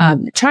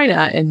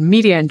China and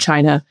media in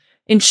China.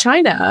 In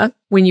China,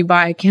 when you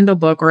buy a Kindle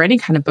book or any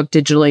kind of book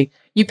digitally,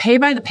 you pay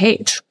by the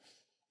page,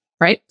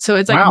 right? So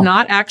it's like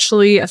not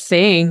actually a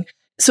thing.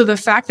 So the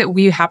fact that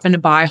we happen to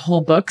buy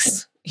whole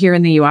books here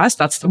in the US,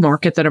 that's the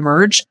market that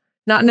emerged,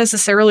 not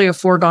necessarily a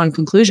foregone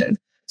conclusion.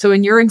 So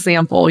in your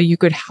example, you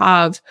could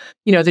have,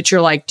 that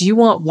you're like, do you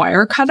want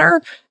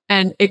Wirecutter?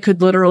 And it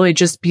could literally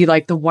just be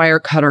like the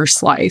Wirecutter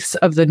slice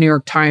of the New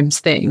York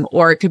Times thing,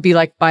 or it could be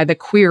like by the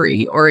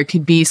query, or it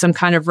could be some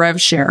kind of rev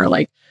share.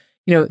 Like,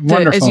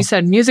 as you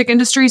said, music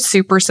industry is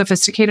super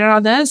sophisticated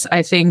on this.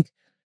 I think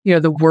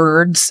the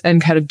words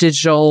and kind of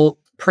digital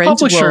print.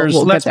 Publishers,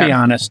 let's be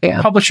honest,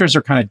 publishers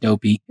are kind of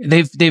dopey.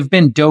 They've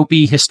been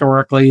dopey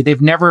historically.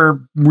 They've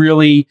never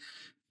really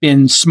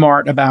been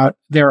smart about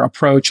their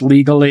approach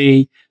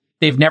legally.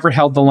 They've never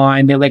held the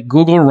line. They let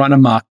Google run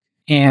amok.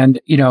 And,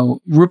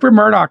 Rupert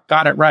Murdoch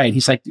got it right.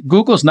 He's like,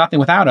 Google's nothing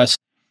without us.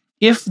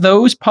 If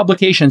those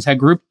publications had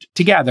grouped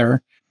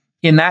together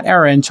in that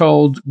era and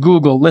told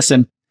Google,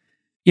 listen,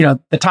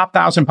 the top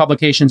 1,000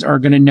 publications are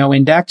going to no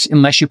index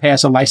unless you pay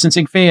us a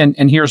licensing fee.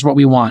 And here's what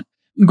we want.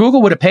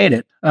 Google would have paid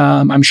it,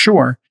 I'm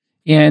sure.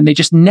 And they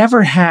just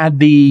never had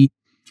the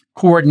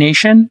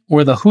coordination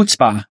or the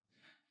chutzpah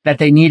that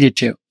they needed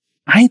to.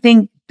 I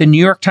think the New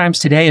York Times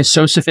today is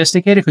so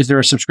sophisticated because they're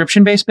a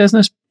subscription-based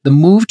business. The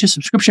move to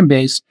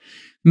subscription-based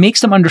makes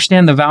them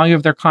understand the value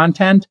of their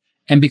content.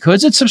 And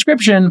because it's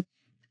subscription,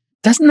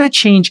 doesn't that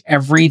change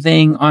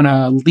everything on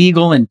a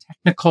legal and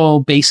technical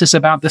basis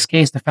about this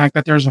case? The fact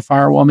that there's a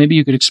firewall, maybe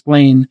you could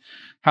explain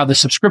how the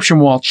subscription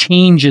wall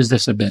changes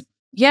this a bit.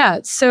 Yeah.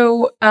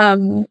 So,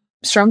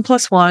 Strong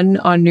Plus One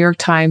on New York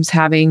Times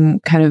having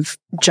kind of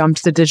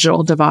jumped the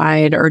digital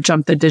divide or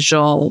jumped the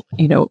digital,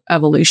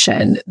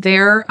 evolution.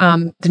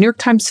 The New York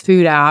Times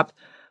food app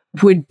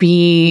would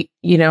be,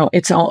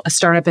 it's a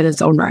startup in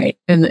its own right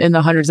in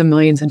the hundreds of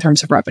millions in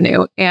terms of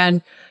revenue.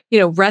 And,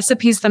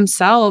 recipes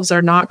themselves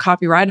are not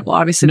copyrightable.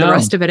 Obviously, the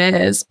rest of it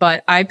is,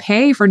 but I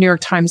pay for New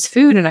York Times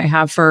food and I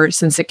have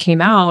since it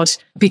came out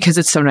because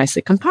it's so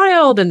nicely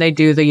compiled and they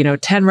do the,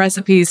 10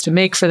 recipes to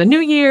make for the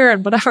new year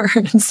and whatever.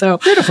 And so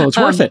beautiful. It's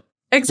worth it.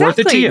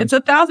 Exactly. Worth it to you. It's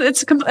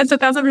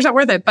 1,000%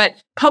 worth it. But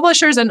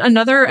publishers, and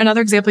another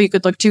example you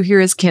could look to here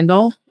is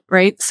Kindle,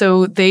 right?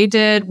 So they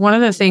did one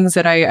of the things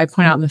that I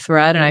point out in the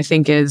thread, and I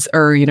think in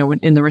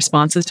the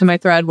responses to my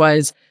thread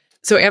was,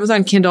 so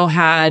Amazon Kindle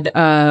had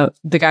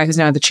the guy who's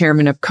now the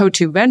chairman of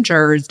Coatue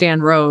Ventures,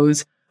 Dan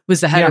Rose,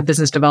 was the head of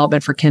business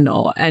development for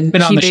Kindle, and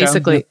he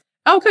basically,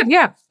 oh, good,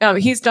 yeah,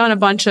 he's done a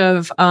bunch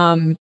of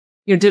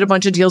did a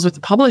bunch of deals with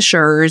the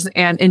publishers,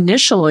 and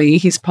initially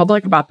he's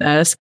public about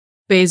this.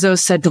 Bezos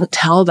said, don't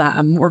tell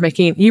them we're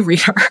making an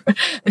e-reader.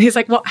 And he's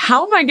like, well,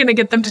 how am I going to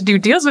get them to do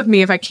deals with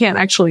me if I can't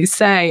actually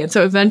say? And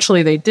so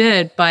eventually they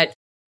did. But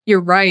you're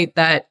right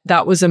that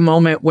was a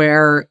moment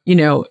where,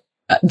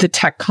 the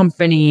tech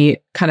company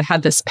kind of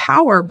had this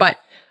power. But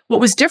what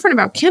was different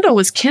about Kindle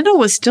was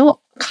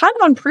still kind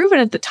of unproven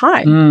at the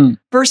time.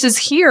 Versus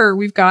here,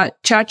 we've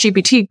got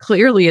ChatGPT.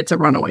 Clearly, it's a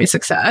runaway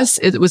success.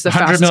 It was the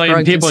fastest growing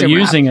 100 million people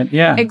using it.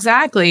 Yeah,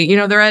 exactly.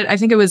 They're at, I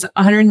think it was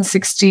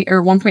 160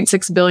 or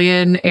 1.6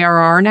 billion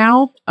ARR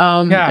now.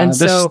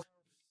 So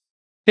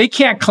they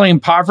can't claim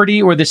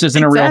poverty or this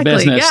isn't a real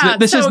business. Yeah.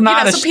 This is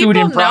not a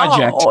student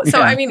project.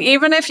 So, I mean,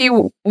 even if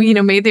you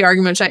made the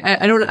argument,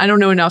 I don't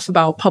know enough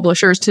about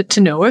publishers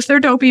to know if they're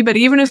dopey, but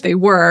even if they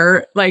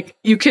were, like,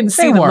 you can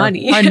see the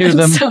money. I knew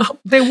them. So.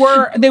 They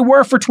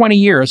were for 20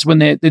 years when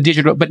the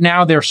digital, but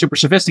now they're super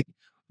sophisticated.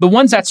 The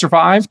ones that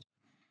survived,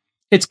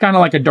 it's kind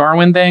of like a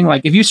Darwin thing.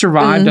 Like if you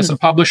survived as a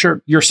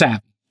publisher, you're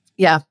savvy.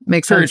 Yeah,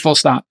 makes sense. Period, full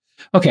stop.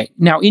 Okay,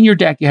 now in your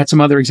deck, you had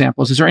some other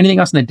examples. Is there anything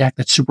else in the deck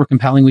that's super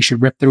compelling we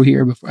should rip through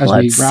here as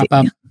we wrap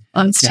up?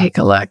 Let's take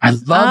a look. I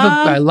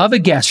love a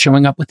guest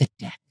showing up with a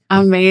deck.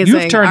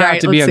 Amazing. You've turned out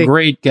to be a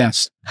great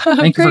guest.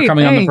 Thank you for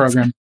coming on the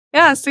program.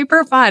 Yeah,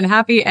 super fun.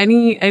 Happy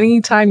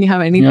any time you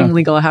have anything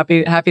legal,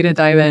 happy to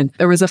dive in.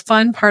 There was a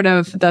fun part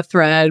of the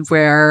thread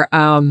where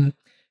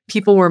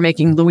people were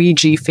making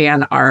Luigi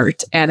fan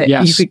art, and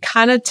you could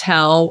kind of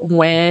tell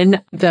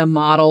when the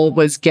model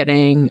was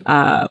getting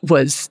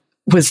was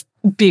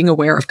being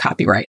aware of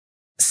copyright.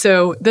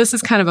 So this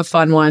is kind of a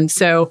fun one.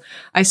 So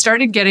I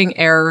started getting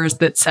errors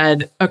that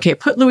said, okay,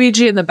 put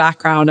Luigi in the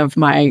background of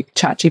my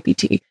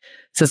ChatGPT. It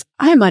says,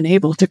 I'm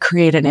unable to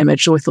create an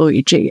image with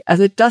Luigi as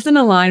it doesn't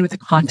align with the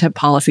content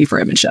policy for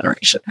image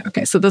generation.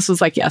 Okay, so this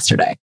was like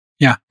yesterday.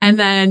 Yeah. And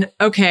then,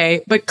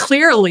 okay, but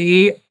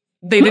clearly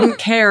they didn't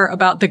care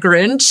about the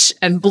Grinch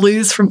and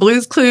Blues from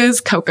Blue's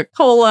Clues,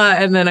 Coca-Cola,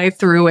 and then I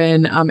threw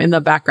in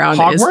the background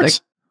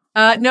Hogwarts?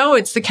 No,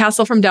 it's the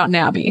castle from Downton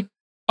Abbey.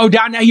 Oh,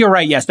 Downton Abbey. You're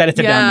right. Yes, that is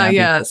the Downton Abbey.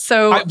 Yeah.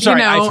 So I'm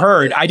sorry, I've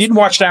heard. I didn't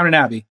watch Downton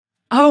Abbey.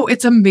 Oh,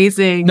 it's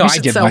amazing. No, I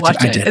did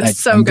watch it. It's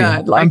so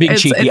good. I'm being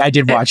cheeky. I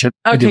did watch it.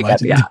 Okay,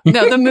 good. Yeah.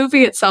 No, the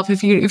movie itself,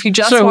 if you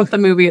just watch the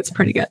movie, it's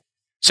pretty good.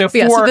 So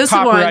four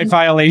copyright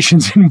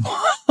violations in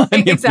one.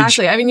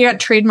 Exactly. I mean, you got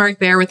trademark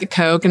there with the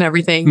Coke and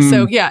everything.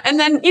 So yeah. And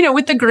then,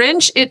 with the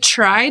Grinch, it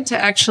tried to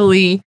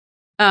actually,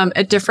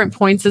 at different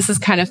points, this is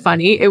kind of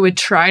funny. It would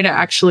try to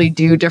actually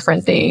do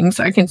different things.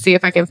 I can see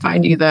if I can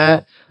find you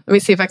let me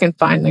see if I can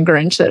find the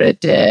Grinch that it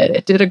did.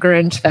 It did a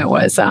Grinch that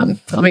was,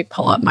 let me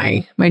pull up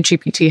my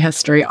GPT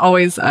history.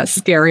 Always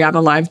scary on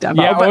a live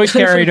demo. Yeah, always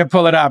scary to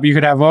pull it up. You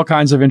could have all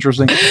kinds of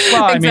interesting.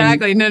 Well,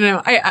 exactly.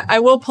 No. I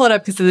will pull it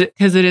up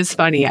because it is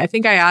funny. I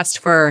think I asked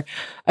for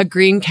a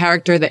green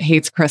character that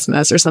hates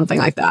Christmas or something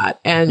like that.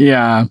 And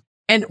yeah.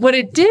 And what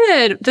it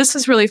did, this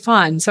was really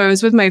fun. So I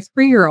was with my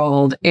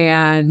 3-year-old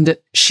and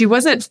she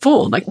wasn't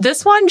fooled. Like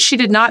this one, she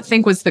did not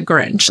think was the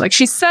Grinch. Like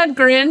she said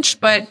Grinch,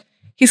 but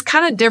he's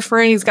kind of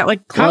different. He's got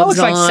like kind of looks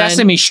on. like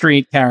Sesame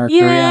Street character.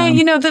 Yeah,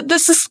 you know,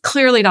 this is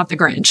clearly not the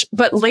Grinch.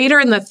 But later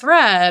in the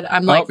thread,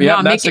 I'm like,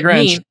 no, make it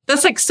mean.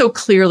 That's like so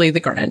clearly the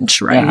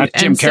Grinch, right? Yeah,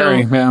 Jim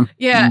Carrey,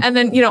 yeah. And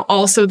then, you know,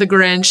 also the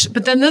Grinch.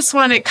 But then this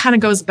one, it kind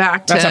of goes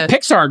back to... That's a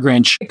Pixar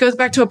Grinch. It goes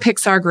back to a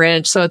Pixar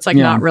Grinch, so it's like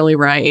not really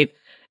right.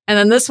 And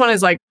then this one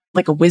is like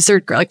a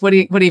wizard. Like, what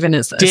even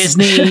is this?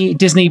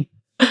 Disney,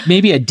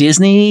 maybe a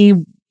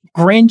Disney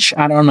Grinch?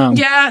 I don't know.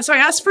 Yeah, so I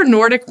asked for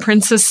Nordic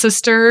princess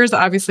sisters,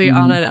 obviously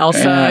Anna and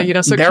Elsa, you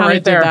know, so kind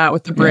of did that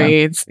with the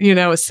braids, you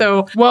know,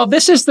 so. Well,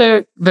 this is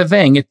the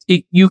thing.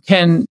 You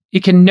can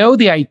know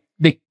the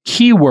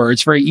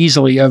keywords very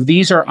easily of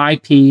these are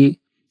IP.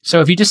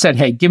 So if you just said,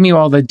 hey, give me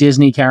all the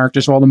Disney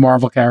characters, all the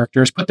Marvel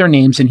characters, put their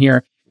names in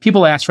here.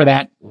 People ask for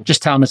that.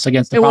 Just tell them it's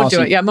against the policy. It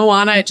won't do it. Yeah,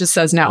 Moana, it just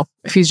says no.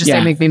 If he's just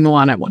saying make me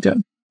Moana, it won't do it.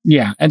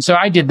 Yeah. And so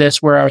I did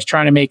this where I was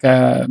trying to make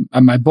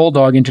my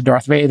bulldog into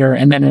Darth Vader.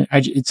 And then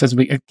it says,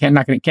 we can't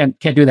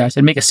do that. I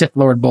said, make a Sith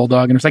Lord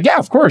bulldog. And it was like, yeah,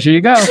 of course, here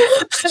you go.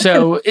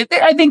 So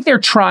I think they're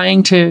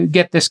trying to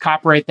get this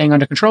copyright thing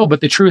under control.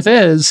 But the truth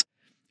is,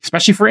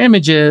 especially for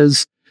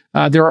images,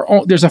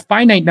 there's a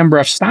finite number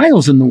of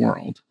styles in the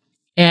world.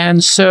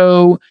 And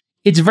so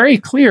it's very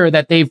clear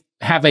that they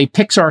have a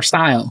Pixar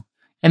style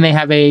and they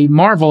have a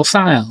Marvel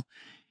style,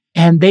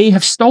 and they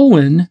have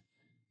stolen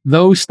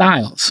those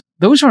styles.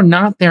 Those are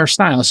not their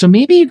styles. So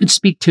maybe you could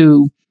speak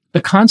to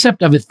the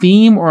concept of a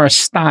theme or a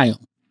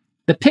style.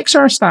 The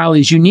Pixar style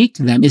is unique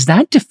to them. Is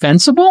that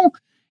defensible?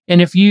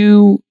 And if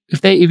you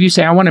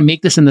say, I want to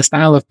make this in the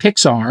style of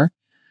Pixar,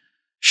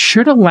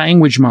 should a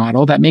language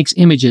model that makes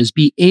images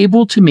be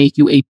able to make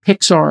you a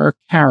Pixar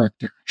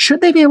character?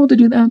 Should they be able to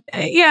do that?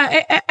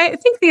 Yeah, I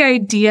think the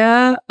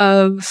idea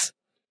of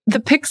the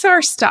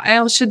Pixar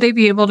style, should they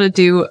be able to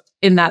do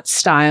in that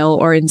style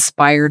or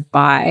inspired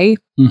by?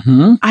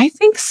 Mm-hmm. I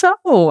think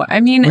so. I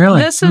mean,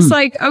 this is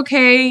like,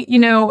 okay, you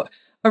know,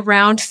 a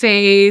round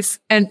face.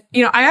 And,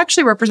 you know, I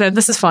actually represent,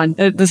 this is fun.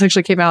 This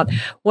actually came out.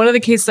 One of the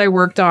cases I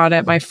worked on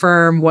at my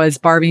firm was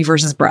Barbie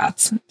versus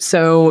Bratz.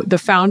 So the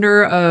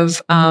founder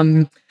of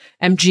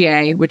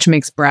MGA, which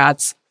makes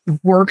Bratz,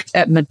 worked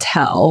at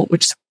Mattel,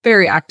 which is a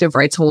very active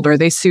rights holder.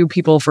 They sue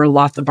people for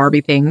lots of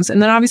Barbie things.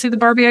 And then obviously the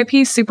Barbie IP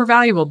is super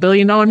valuable, $1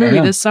 billion movie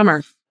this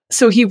summer.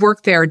 So he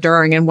worked there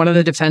during, and one of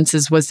the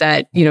defenses was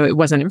that, you know, it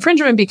wasn't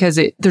infringement because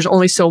there's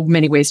only so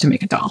many ways to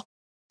make a doll.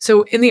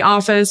 So in the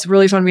office,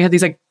 really fun, we had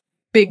these like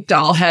big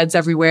doll heads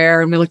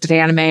everywhere, and we looked at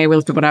anime, we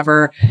looked at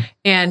whatever.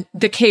 And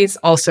the case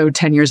also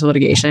 10 years of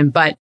litigation,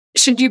 but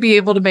should you be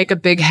able to make a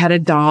big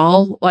headed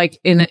doll like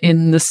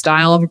in the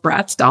style of a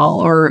Bratz doll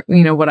or,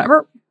 you know,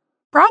 whatever?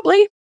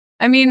 Probably.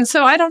 I mean,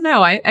 so I don't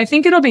know. I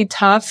think it'll be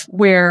tough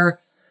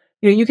where,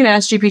 you know, you can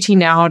ask GPT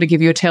now to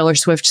give you a Taylor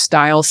Swift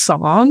style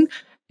song.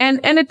 And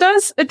it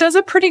does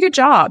a pretty good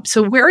job.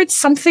 So where it's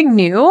something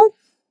new,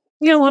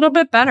 you know, a little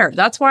bit better.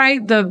 That's why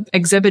the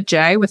Exhibit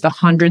J with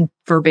 100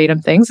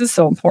 verbatim things is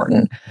so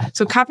important.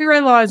 So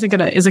copyright law isn't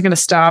gonna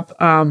stop,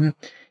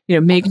 you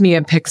know, make me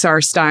a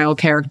Pixar style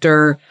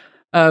character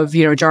of,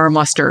 you know, jar of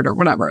mustard or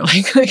whatever,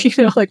 like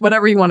you know, like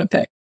whatever you want to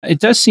pick. It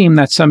does seem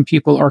that some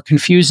people are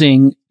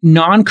confusing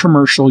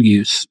non-commercial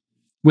use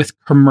with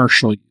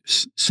commercial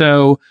use.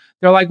 So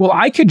they're like, well,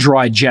 I could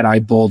draw a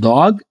Jedi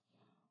bulldog.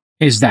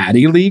 Is that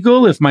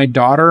illegal if my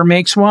daughter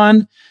makes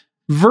one?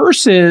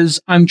 Versus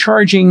I'm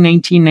charging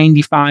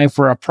 $19.95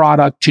 for a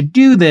product to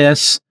do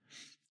this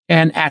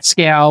and at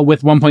scale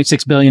with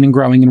 1.6 billion and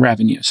growing in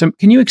revenue. So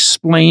can you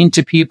explain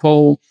to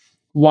people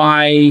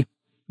why,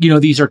 you know,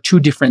 these are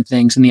two different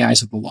things in the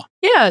eyes of the law?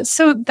 Yeah.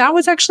 So that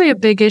was actually a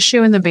big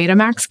issue in the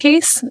Betamax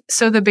case.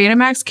 So the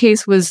Betamax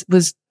case was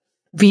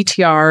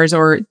VTRs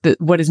or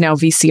what is now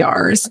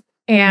VCRs.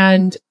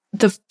 And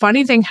the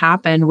funny thing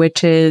happened,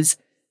 which is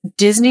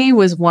Disney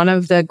was one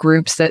of the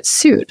groups that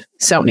sued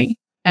Sony,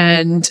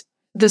 and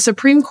the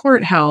Supreme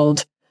Court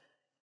held,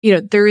 you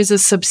know, there is a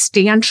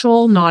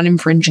substantial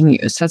non-infringing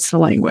use. That's the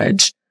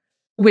language,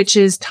 which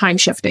is time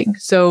shifting.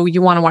 So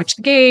you want to watch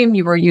the game,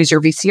 you use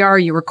your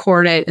VCR, you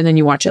record it, and then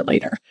you watch it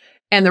later.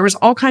 And there was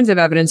all kinds of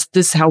evidence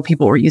this is how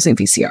people were using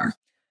VCR.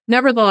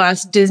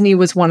 Nevertheless, Disney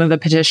was one of the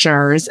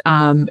petitioners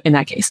in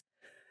that case.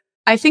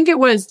 I think it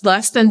was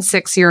less than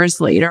 6 years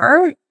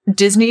later,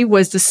 Disney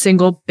was the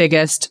single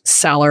biggest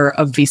seller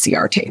of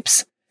VCR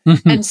tapes.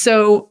 And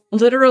so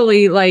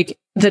literally like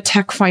the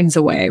tech finds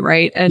a way,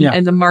 right?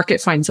 And the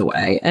market finds a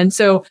way. And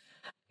so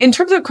in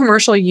terms of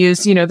commercial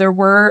use, you know, there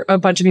were a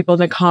bunch of people in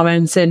the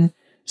comments, and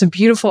it's a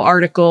beautiful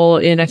article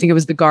in, I think it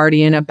was The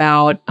Guardian,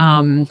 about,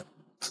 I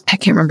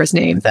can't remember his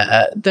name,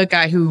 the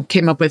guy who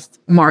came up with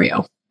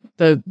Mario,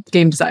 the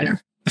game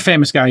designer. The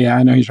famous guy. Yeah,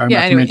 I know he's talking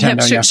about anyway, Nintendo.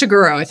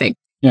 Shigeru, I think.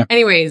 Yeah.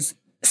 Anyways,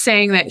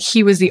 saying that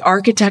he was the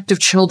architect of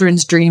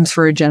children's dreams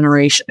for a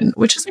generation,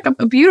 which is like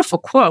a beautiful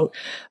quote.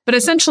 But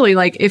essentially,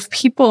 like if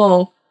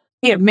people,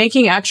 you know,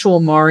 making actual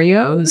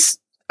Marios,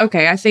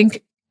 okay, I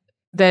think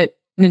that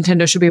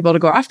Nintendo should be able to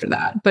go after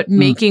that. But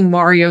making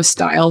Mario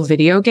style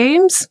video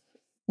games,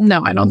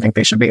 no, I don't think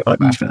they should be able to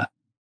go after that.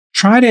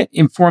 Try to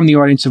inform the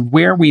audience of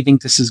where we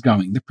think this is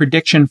going, the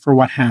prediction for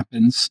what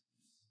happens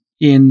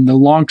in the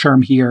long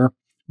term here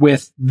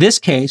with this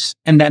case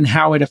and then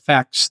how it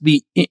affects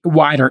the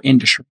wider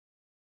industry.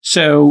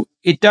 So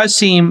it does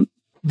seem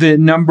the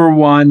number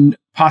one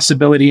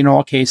possibility in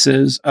all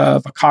cases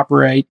of a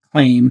copyright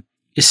claim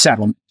is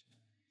settlement.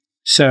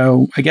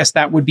 So I guess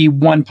that would be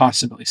one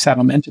possibility,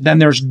 settlement. Then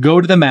there's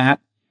go to the mat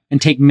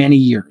and take many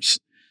years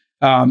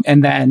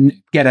and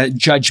then get a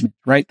judgment,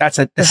 right? That's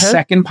the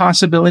second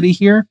possibility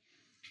here.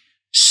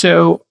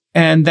 So,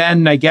 and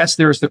then I guess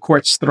there's the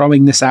courts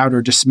throwing this out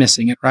or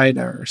dismissing it, right?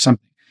 Or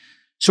something.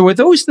 So are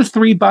those the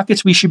three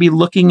buckets we should be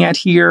looking at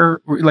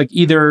here? Like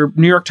either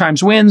New York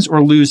Times wins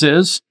or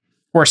loses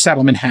or a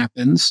settlement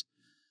happens.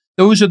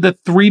 Those are the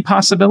three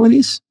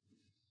possibilities,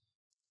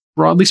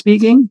 broadly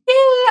speaking? Yeah,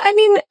 I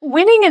mean,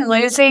 winning and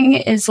losing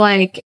is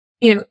like,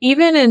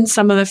 even in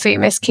some of the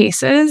famous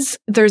cases,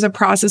 there's a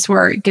process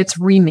where it gets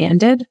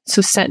remanded,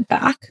 so sent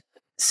back.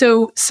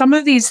 So some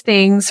of these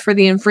things for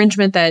the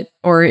infringement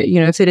or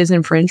if it is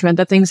infringement,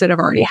 the things that have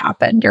already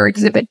happened, your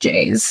Exhibit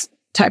J's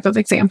type of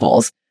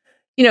examples,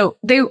 New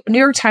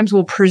York Times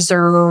will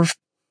preserve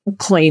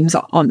claims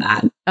on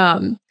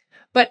that.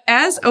 But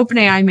as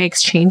OpenAI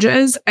makes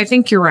changes, I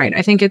think you're right.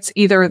 I think it's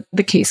either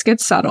the case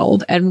gets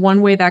settled, and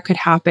one way that could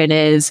happen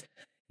is,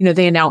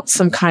 they announce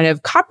some kind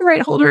of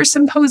copyright holder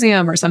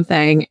symposium or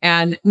something,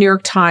 and New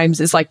York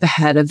Times is like the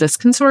head of this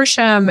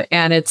consortium,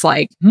 and it's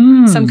like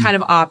some kind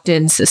of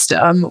opt-in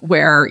system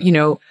where,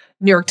 New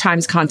York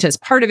Times content is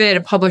part of it,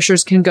 and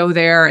publishers can go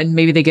there, and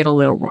maybe they get a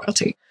little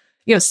royalty.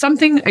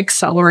 Something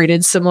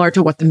accelerated similar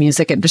to what the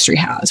music industry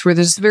has, where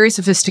there's a very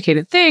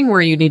sophisticated thing where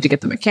you need to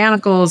get the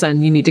mechanicals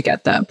and you need to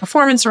get the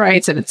performance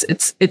rights. And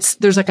it's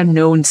there's like a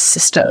known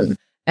system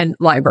and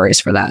libraries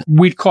for that.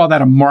 We'd call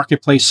that a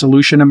marketplace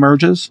solution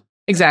emerges.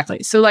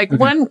 Exactly. So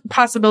one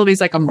possibility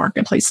is like a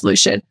marketplace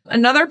solution.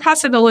 Another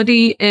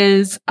possibility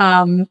is,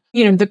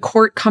 the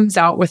court comes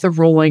out with a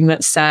ruling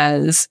that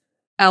says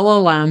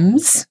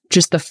LLMs,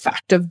 just the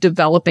fact of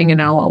developing an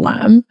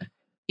LLM,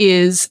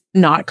 is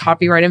not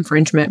copyright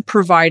infringement,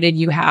 provided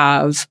you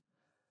have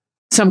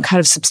some kind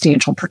of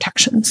substantial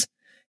protections.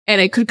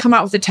 And it could come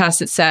out with a test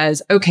that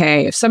says,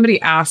 okay, if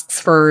somebody asks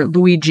for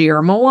Luigi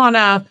or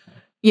Moana,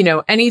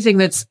 anything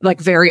that's like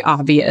very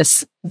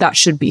obvious, that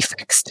should be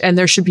fixed. And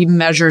there should be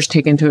measures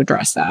taken to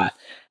address that.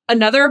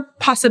 Another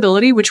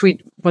possibility, which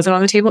wasn't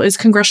on the table, is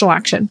congressional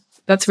action.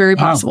 That's very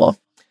possible.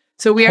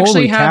 So we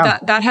actually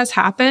have that has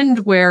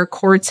happened where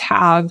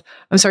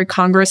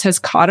Congress has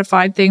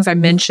codified things. I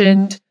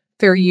mentioned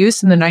fair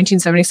use in the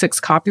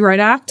 1976 Copyright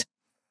Act.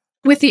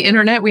 With the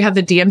internet, we have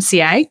the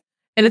DMCA,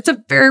 and it's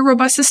a very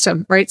robust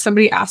system, right?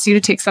 Somebody asks you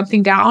to take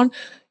something down,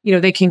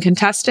 they can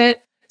contest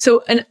it.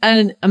 So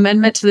an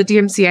amendment to the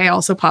DMCA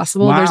also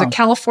possible. Wow. There's a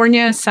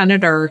California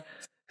senator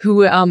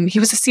who, he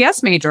was a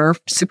CS major,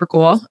 super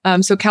cool.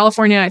 So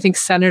California, I think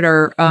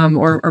senator,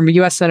 or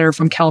US senator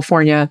from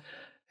California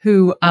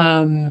who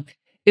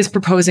is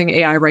proposing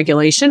AI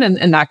regulation,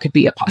 and that could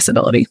be a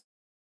possibility.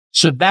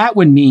 So that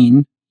would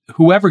mean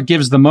whoever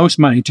gives the most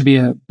money, to be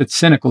a bit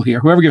cynical here,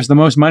 whoever gives the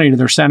most money to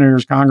their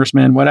senators,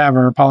 congressmen,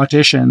 whatever,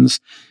 politicians,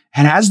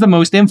 and has the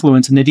most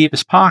influence in the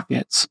deepest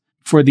pockets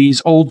for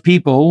these old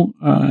people,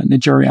 the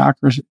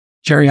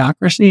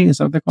geriocracy, is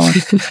that what they call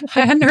it?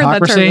 I hadn't heard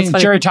that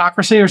term.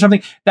 Gerontocracy or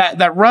something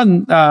that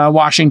run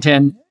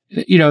Washington,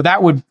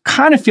 that would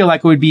kind of feel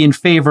like it would be in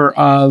favor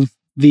of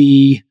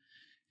the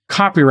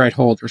copyright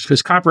holders,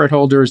 because copyright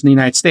holders in the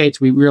United States,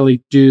 we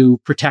really do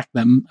protect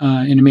them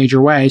in a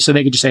major way. So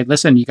they could just say,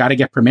 listen, you got to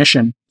get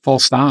permission, full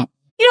stop.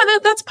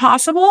 That's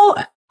possible.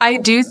 I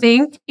do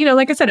think,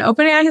 like I said,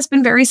 OpenAI has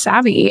been very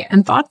savvy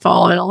and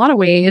thoughtful in a lot of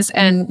ways.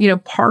 And,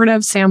 part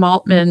of Sam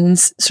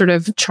Altman's sort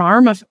of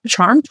charm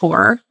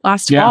tour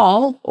last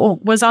fall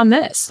was on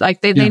this.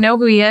 Like they know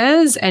who he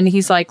is. And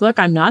he's like, look,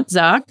 I'm not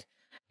Zuck.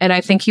 And I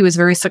think he was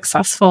very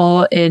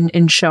successful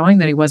in showing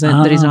that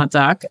that he's not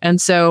Zuck.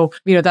 And so,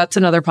 that's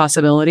another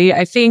possibility.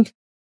 I think,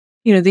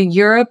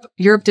 Europe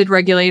did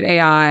regulate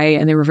AI,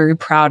 and they were very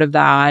proud of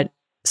that.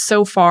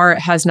 So far, it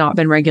has not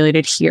been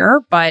regulated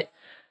here, but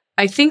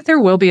I think there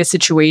will be a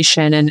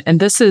situation, and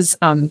this is,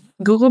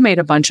 Google made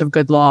a bunch of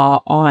good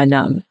law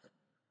on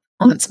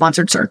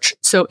sponsored search.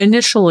 So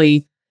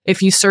initially,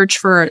 if you search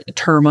for a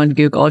term on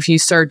Google, if you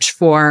search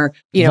for,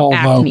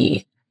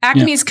 Volvo.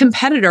 Acme's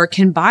competitor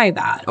can buy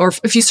that. Or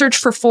if you search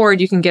for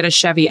Ford, you can get a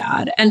Chevy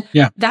ad. And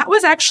that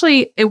was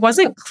actually, it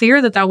wasn't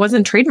clear that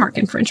wasn't trademark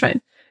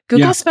infringement.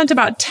 Google spent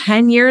about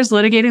 10 years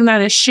litigating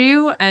that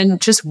issue and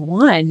just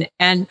won.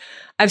 And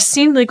I've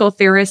seen legal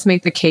theorists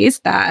make the case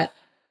that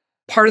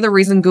part of the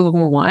reason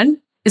Google won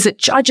is that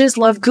judges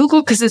love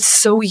Google because it's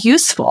so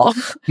useful.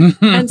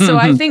 And so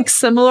I think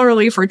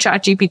similarly for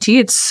ChatGPT,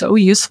 it's so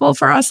useful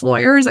for us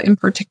lawyers in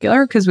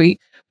particular, because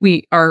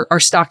we are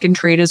stock in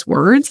trade as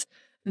words.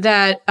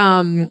 That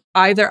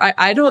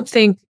I don't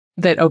think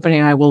that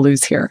OpenAI will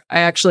lose here.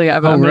 I'm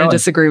going to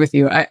disagree with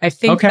you. I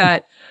think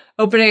that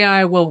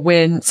OpenAI will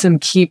win some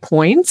key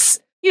points.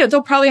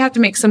 They'll probably have to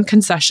make some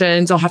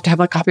concessions. They'll have to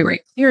have a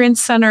copyright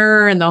clearance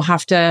center, and they'll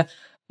have to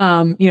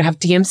have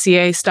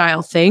DMCA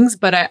style things,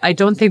 but I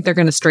don't think they're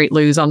going to straight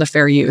lose on the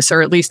fair use,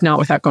 or at least not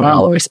without going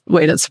all the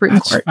way to the Supreme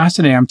Court. That's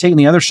fascinating. I'm taking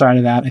the other side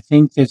of that. I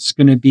think it's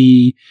going to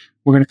be,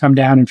 we're going to come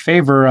down in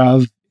favor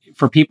of,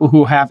 for people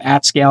who have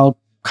at scale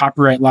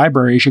copyright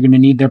libraries, you're going to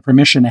need their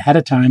permission ahead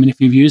of time. And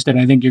if you've used it,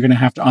 I think you're going to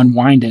have to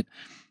unwind it,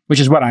 which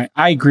is what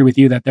I agree with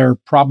you that they're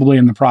probably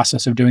in the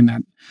process of doing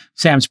that.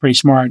 Sam's pretty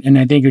smart. And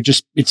I think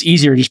it's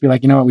easier to just be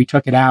like, you know what, we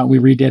took it out, we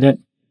redid it.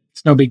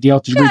 It's no big deal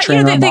to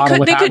retrain our model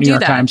without New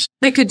York Times.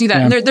 They could do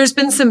that. Yeah. And there's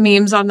been some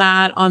memes on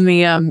that, on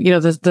the,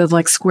 the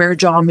like square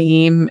jaw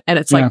meme. And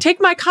it's like, take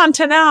my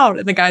content out.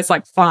 And the guy's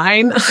like,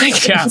 fine.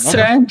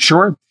 Okay,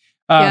 sure.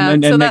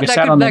 And so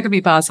that could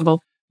be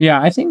possible. Yeah,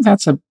 I think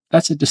that's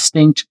a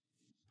distinct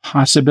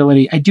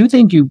possibility. I do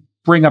think you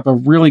bring up a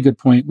really good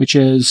point, which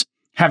is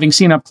having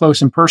seen up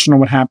close and personal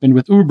what happened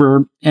with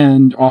Uber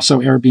and also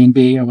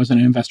Airbnb. I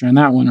wasn't an investor in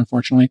that one,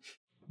 unfortunately.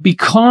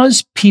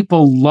 Because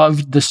people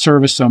loved the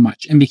service so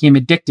much and became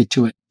addicted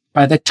to it,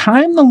 by the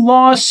time the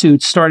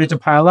lawsuits started to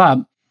pile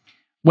up,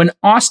 when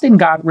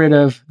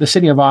the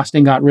city of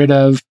Austin got rid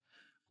of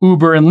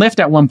Uber and Lyft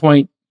at one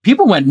point,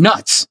 people went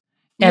nuts.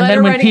 And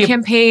then when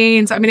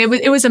campaigns, I mean,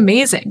 it was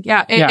amazing.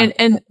 Yeah.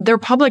 And their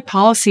public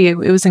policy, it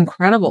was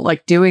incredible,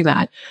 like doing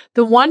that.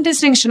 The one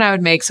distinction I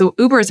would make, so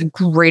Uber is a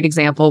great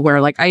example where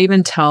like I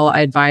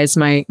advise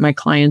my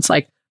clients,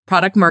 like,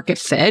 product market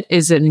fit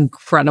is an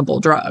incredible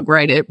drug,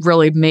 right? It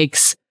really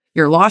makes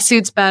your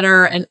lawsuits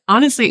better. And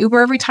honestly, Uber,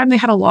 every time they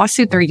had a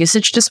lawsuit, their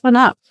usage just went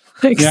up.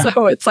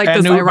 So it's like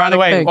this ironic by the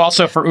way, thing.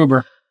 Also for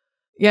Uber.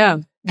 Yeah.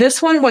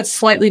 This one, what's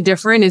slightly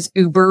different is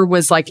Uber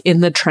was like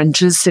in the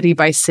trenches city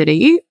by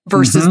city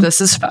versus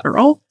this is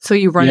federal. So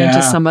you run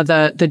into some of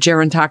the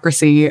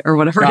gerontocracy or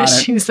whatever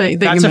issues that you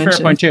mentioned. That's a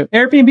fair point too.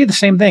 Airbnb, the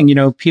same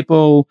thing.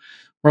 People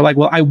were like,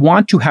 well, I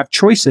want to have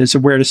choices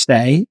of where to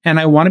stay, and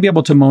I want to be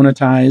able to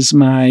monetize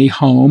my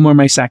home or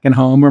my second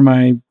home or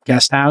my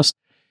guest house.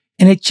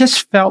 And it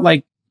just felt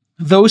like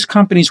those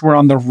companies were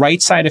on the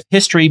right side of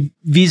history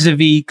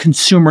vis-a-vis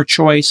consumer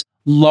choice,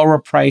 lower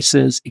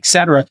prices,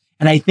 etc.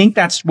 And I think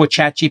that's what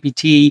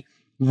ChatGPT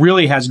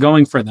really has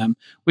going for them,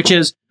 which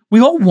is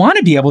we all want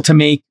to be able to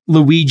make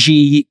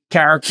Luigi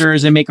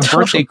characters and make a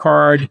birthday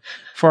card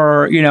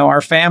for,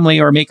 our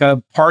family, or make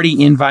a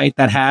party invite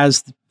that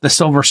has the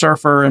Silver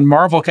Surfer and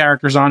Marvel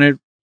characters on it.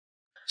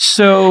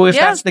 So if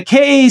that's the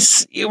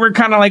case, we're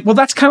kind of like, well,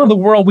 that's kind of the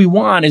world we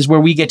want, is where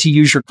we get to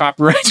use your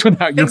copyrights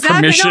without your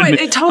permission. No,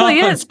 it totally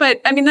is.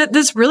 But I mean,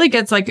 this really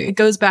gets like, it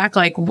goes back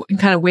like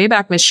kind of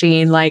Wayback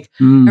Machine. Like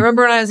I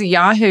remember when I was at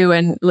Yahoo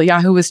and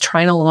Yahoo was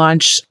trying to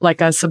launch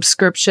like a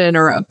subscription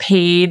or a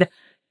paid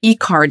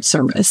e-card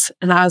service.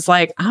 And I was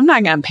like, I'm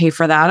not going to pay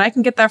for that. I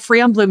can get that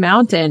free on Blue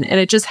Mountain. And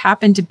it just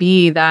happened to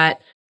be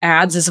that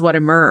ads is what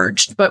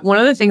emerged. But one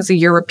of the things the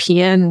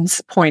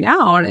Europeans point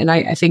out, and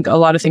I think a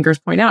lot of thinkers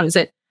point out, is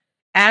that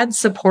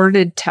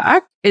ad-supported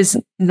tech is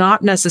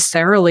not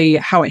necessarily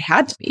how it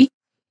had to be.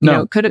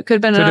 Could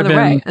have been another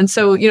way. And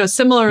so,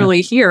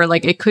 similarly here,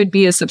 like it could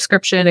be a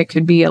subscription, it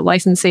could be a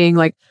licensing,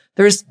 like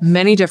there's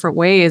many different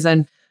ways.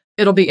 And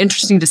it'll be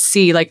interesting to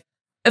see, like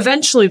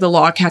eventually the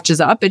law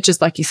catches up. It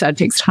just, like you said,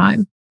 takes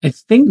time. I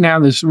think now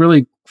this is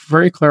really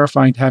very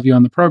clarifying to have you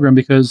on the program,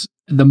 because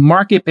the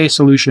market-based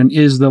solution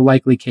is the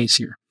likely case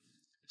here.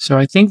 So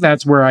I think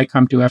that's where I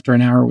come to after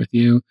an hour with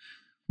you.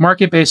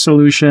 Market-based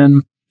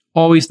solution,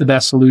 always the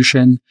best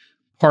solution.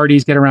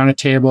 Parties get around a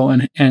table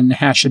and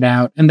hash it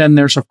out. And then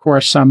there's, of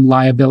course, some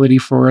liability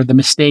for the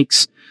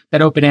mistakes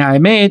that OpenAI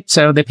made.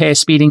 So they pay a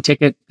speeding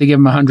ticket. They give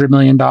them $100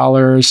 million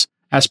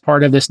as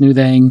part of this new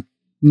thing.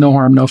 No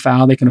harm, no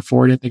foul. They can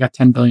afford it. They got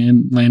 $10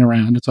 billion laying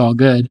around. It's all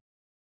good.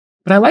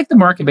 But I like the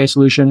market-based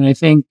solution. And I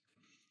think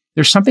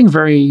there's something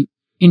very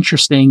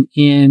interesting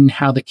in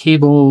how the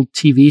cable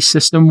TV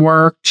system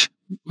worked,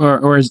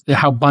 or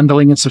how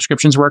bundling and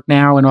subscriptions work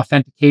now, and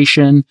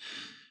authentication.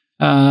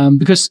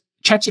 Because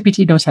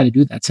ChatGPT knows how to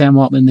do that. Sam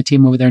Altman and the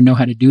team over there know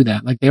how to do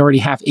that. Like they already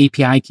have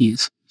API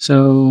keys.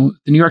 So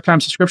the New York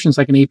Times subscription is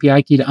like an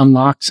API key to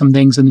unlock some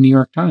things in the New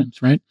York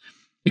Times, right?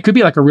 It could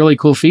be like a really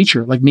cool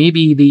feature. Like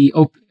maybe the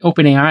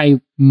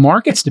OpenAI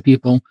markets to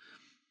people,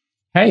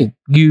 hey,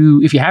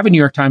 if you have a New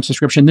York Times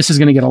subscription, this is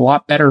going to get a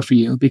lot better for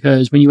you,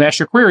 because when you ask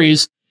your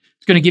queries,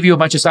 it's going to give you a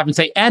bunch of stuff and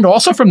say, and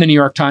also from the New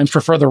York Times for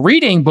further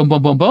reading, boom,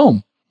 boom, boom,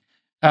 boom.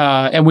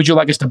 And would you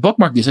like us to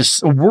bookmark these?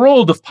 There's a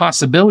world of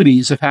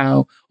possibilities of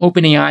how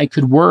OpenAI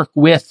could work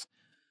with,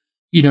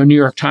 New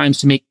York Times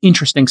to make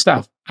interesting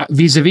stuff.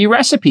 Vis-a-vis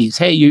recipes.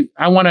 Hey,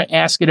 I want to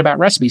ask it about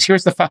recipes.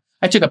 Here's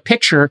I took a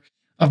picture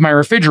of my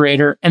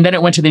refrigerator, and then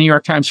it went to the New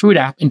York Times food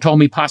app and told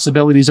me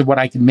possibilities of what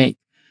I can make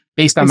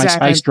based on my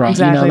spice draw.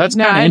 Exactly. That's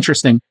kind of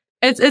interesting.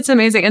 It's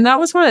amazing. And that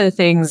was one of the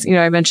things,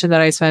 I mentioned that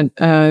I spent,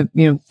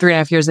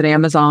 3.5 years at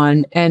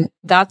Amazon, and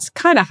that's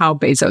kind of how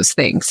Bezos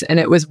thinks. And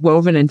it was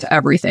woven into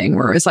everything,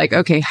 where it's like,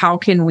 okay, how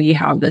can we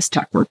have this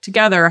tech work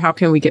together? How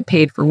can we get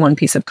paid for one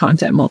piece of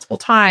content multiple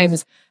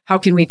times? How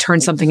can we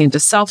turn something into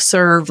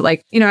self-serve?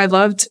 Like, I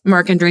loved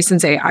Mark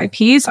Andreessen's AI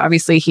piece.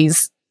 Obviously,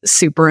 he's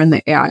super in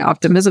the AI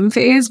optimism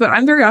phase, but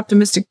I'm very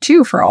optimistic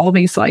too for all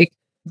these like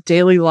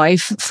daily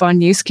life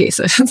fun use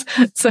cases.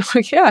 So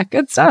yeah,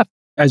 good stuff.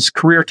 As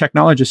career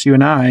technologists, you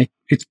and I,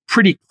 it's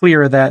pretty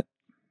clear that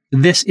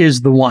this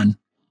is the one.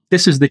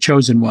 This is the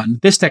chosen one.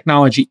 This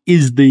technology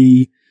is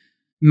the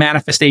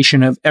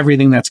manifestation of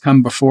everything that's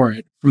come before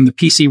it, from the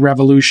PC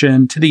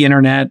revolution to the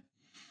internet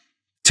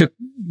to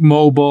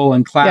mobile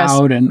and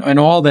cloud and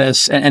all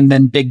this, and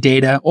then big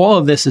data. All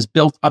of this is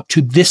built up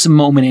to this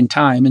moment in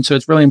time. And so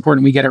it's really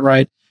important we get it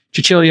right.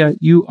 Cecilia,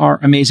 you are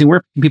amazing.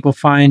 Where can people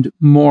find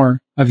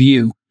more of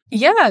you?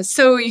 Yeah,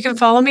 so you can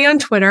follow me on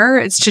Twitter.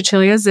 It's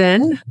Cecilia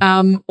Zin,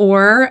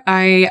 or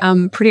I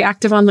am pretty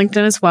active on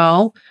LinkedIn as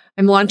well.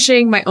 I'm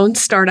launching my own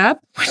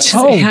startup, which is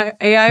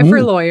AI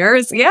for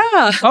lawyers. Yeah.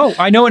 Oh,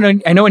 I know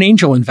an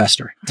angel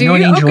investor.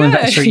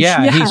 Investor.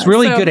 Yeah, he's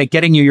really good at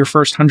getting you your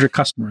first 100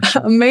 customers.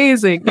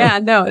 Amazing. Yeah,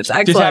 no, it's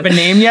excellent. Does it have a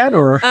name yet,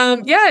 or?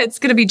 Yeah, it's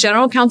going to be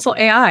General Counsel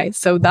AI.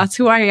 So that's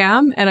who I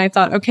am, and I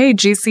thought, okay,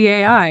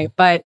 GCAI,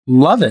 but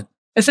love it.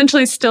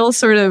 Essentially, still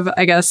sort of,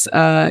 I guess,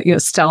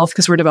 stealth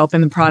because we're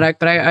developing the product.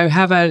 But I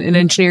have an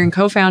engineering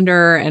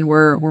co-founder, and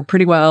we're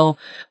pretty well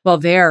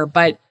there.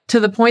 But to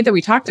the point that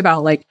we talked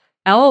about, like,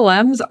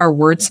 LLMs are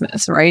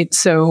wordsmiths, right?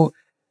 So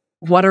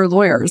what are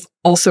lawyers?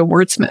 Also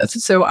wordsmiths.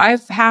 So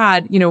I've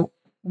had,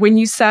 when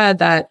you said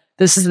that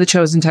this is the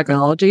chosen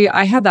technology,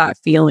 I had that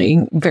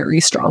feeling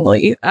very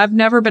strongly. I've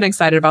never been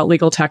excited about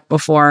legal tech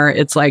before.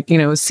 It's like,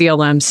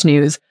 CLM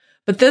snooze.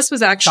 But this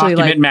was actually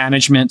document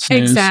management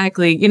snooze.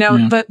 Exactly.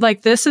 But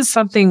like this is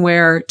something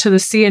where, to the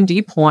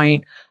C&D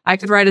point, I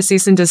could write a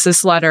cease and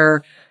desist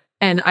letter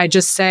and I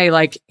just say,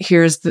 like,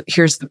 here's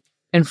the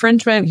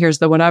infringement, here's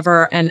the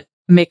whatever, and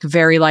make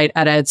very light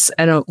edits,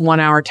 and a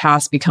 1-hour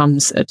task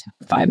becomes a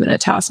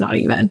 5-minute task, not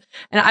even.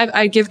 And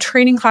I give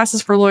training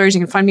classes for lawyers. You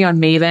can find me on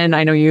Maven.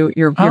 I know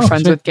you're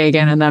friends with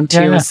Gagan and them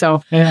too.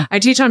 So I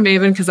teach on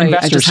Maven because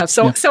I just have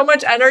so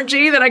much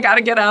energy that I got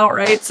to get out,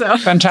 right? So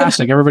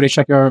fantastic. Everybody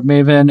check out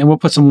Maven, and we'll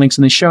put some links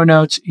in the show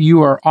notes.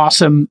 You are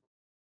awesome.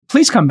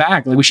 Please come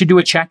back. Like, we should do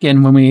a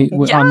check-in when we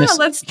on this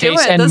let's case do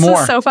it. and this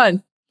more. Is so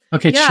fun.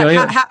 Okay,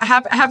 Cecilia.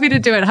 Happy to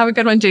do it. Have a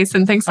good one,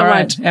 Jason. Thanks so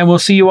much. And we'll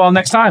see you all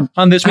next time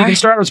on This Week in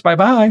Startups.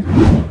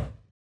 Bye-bye.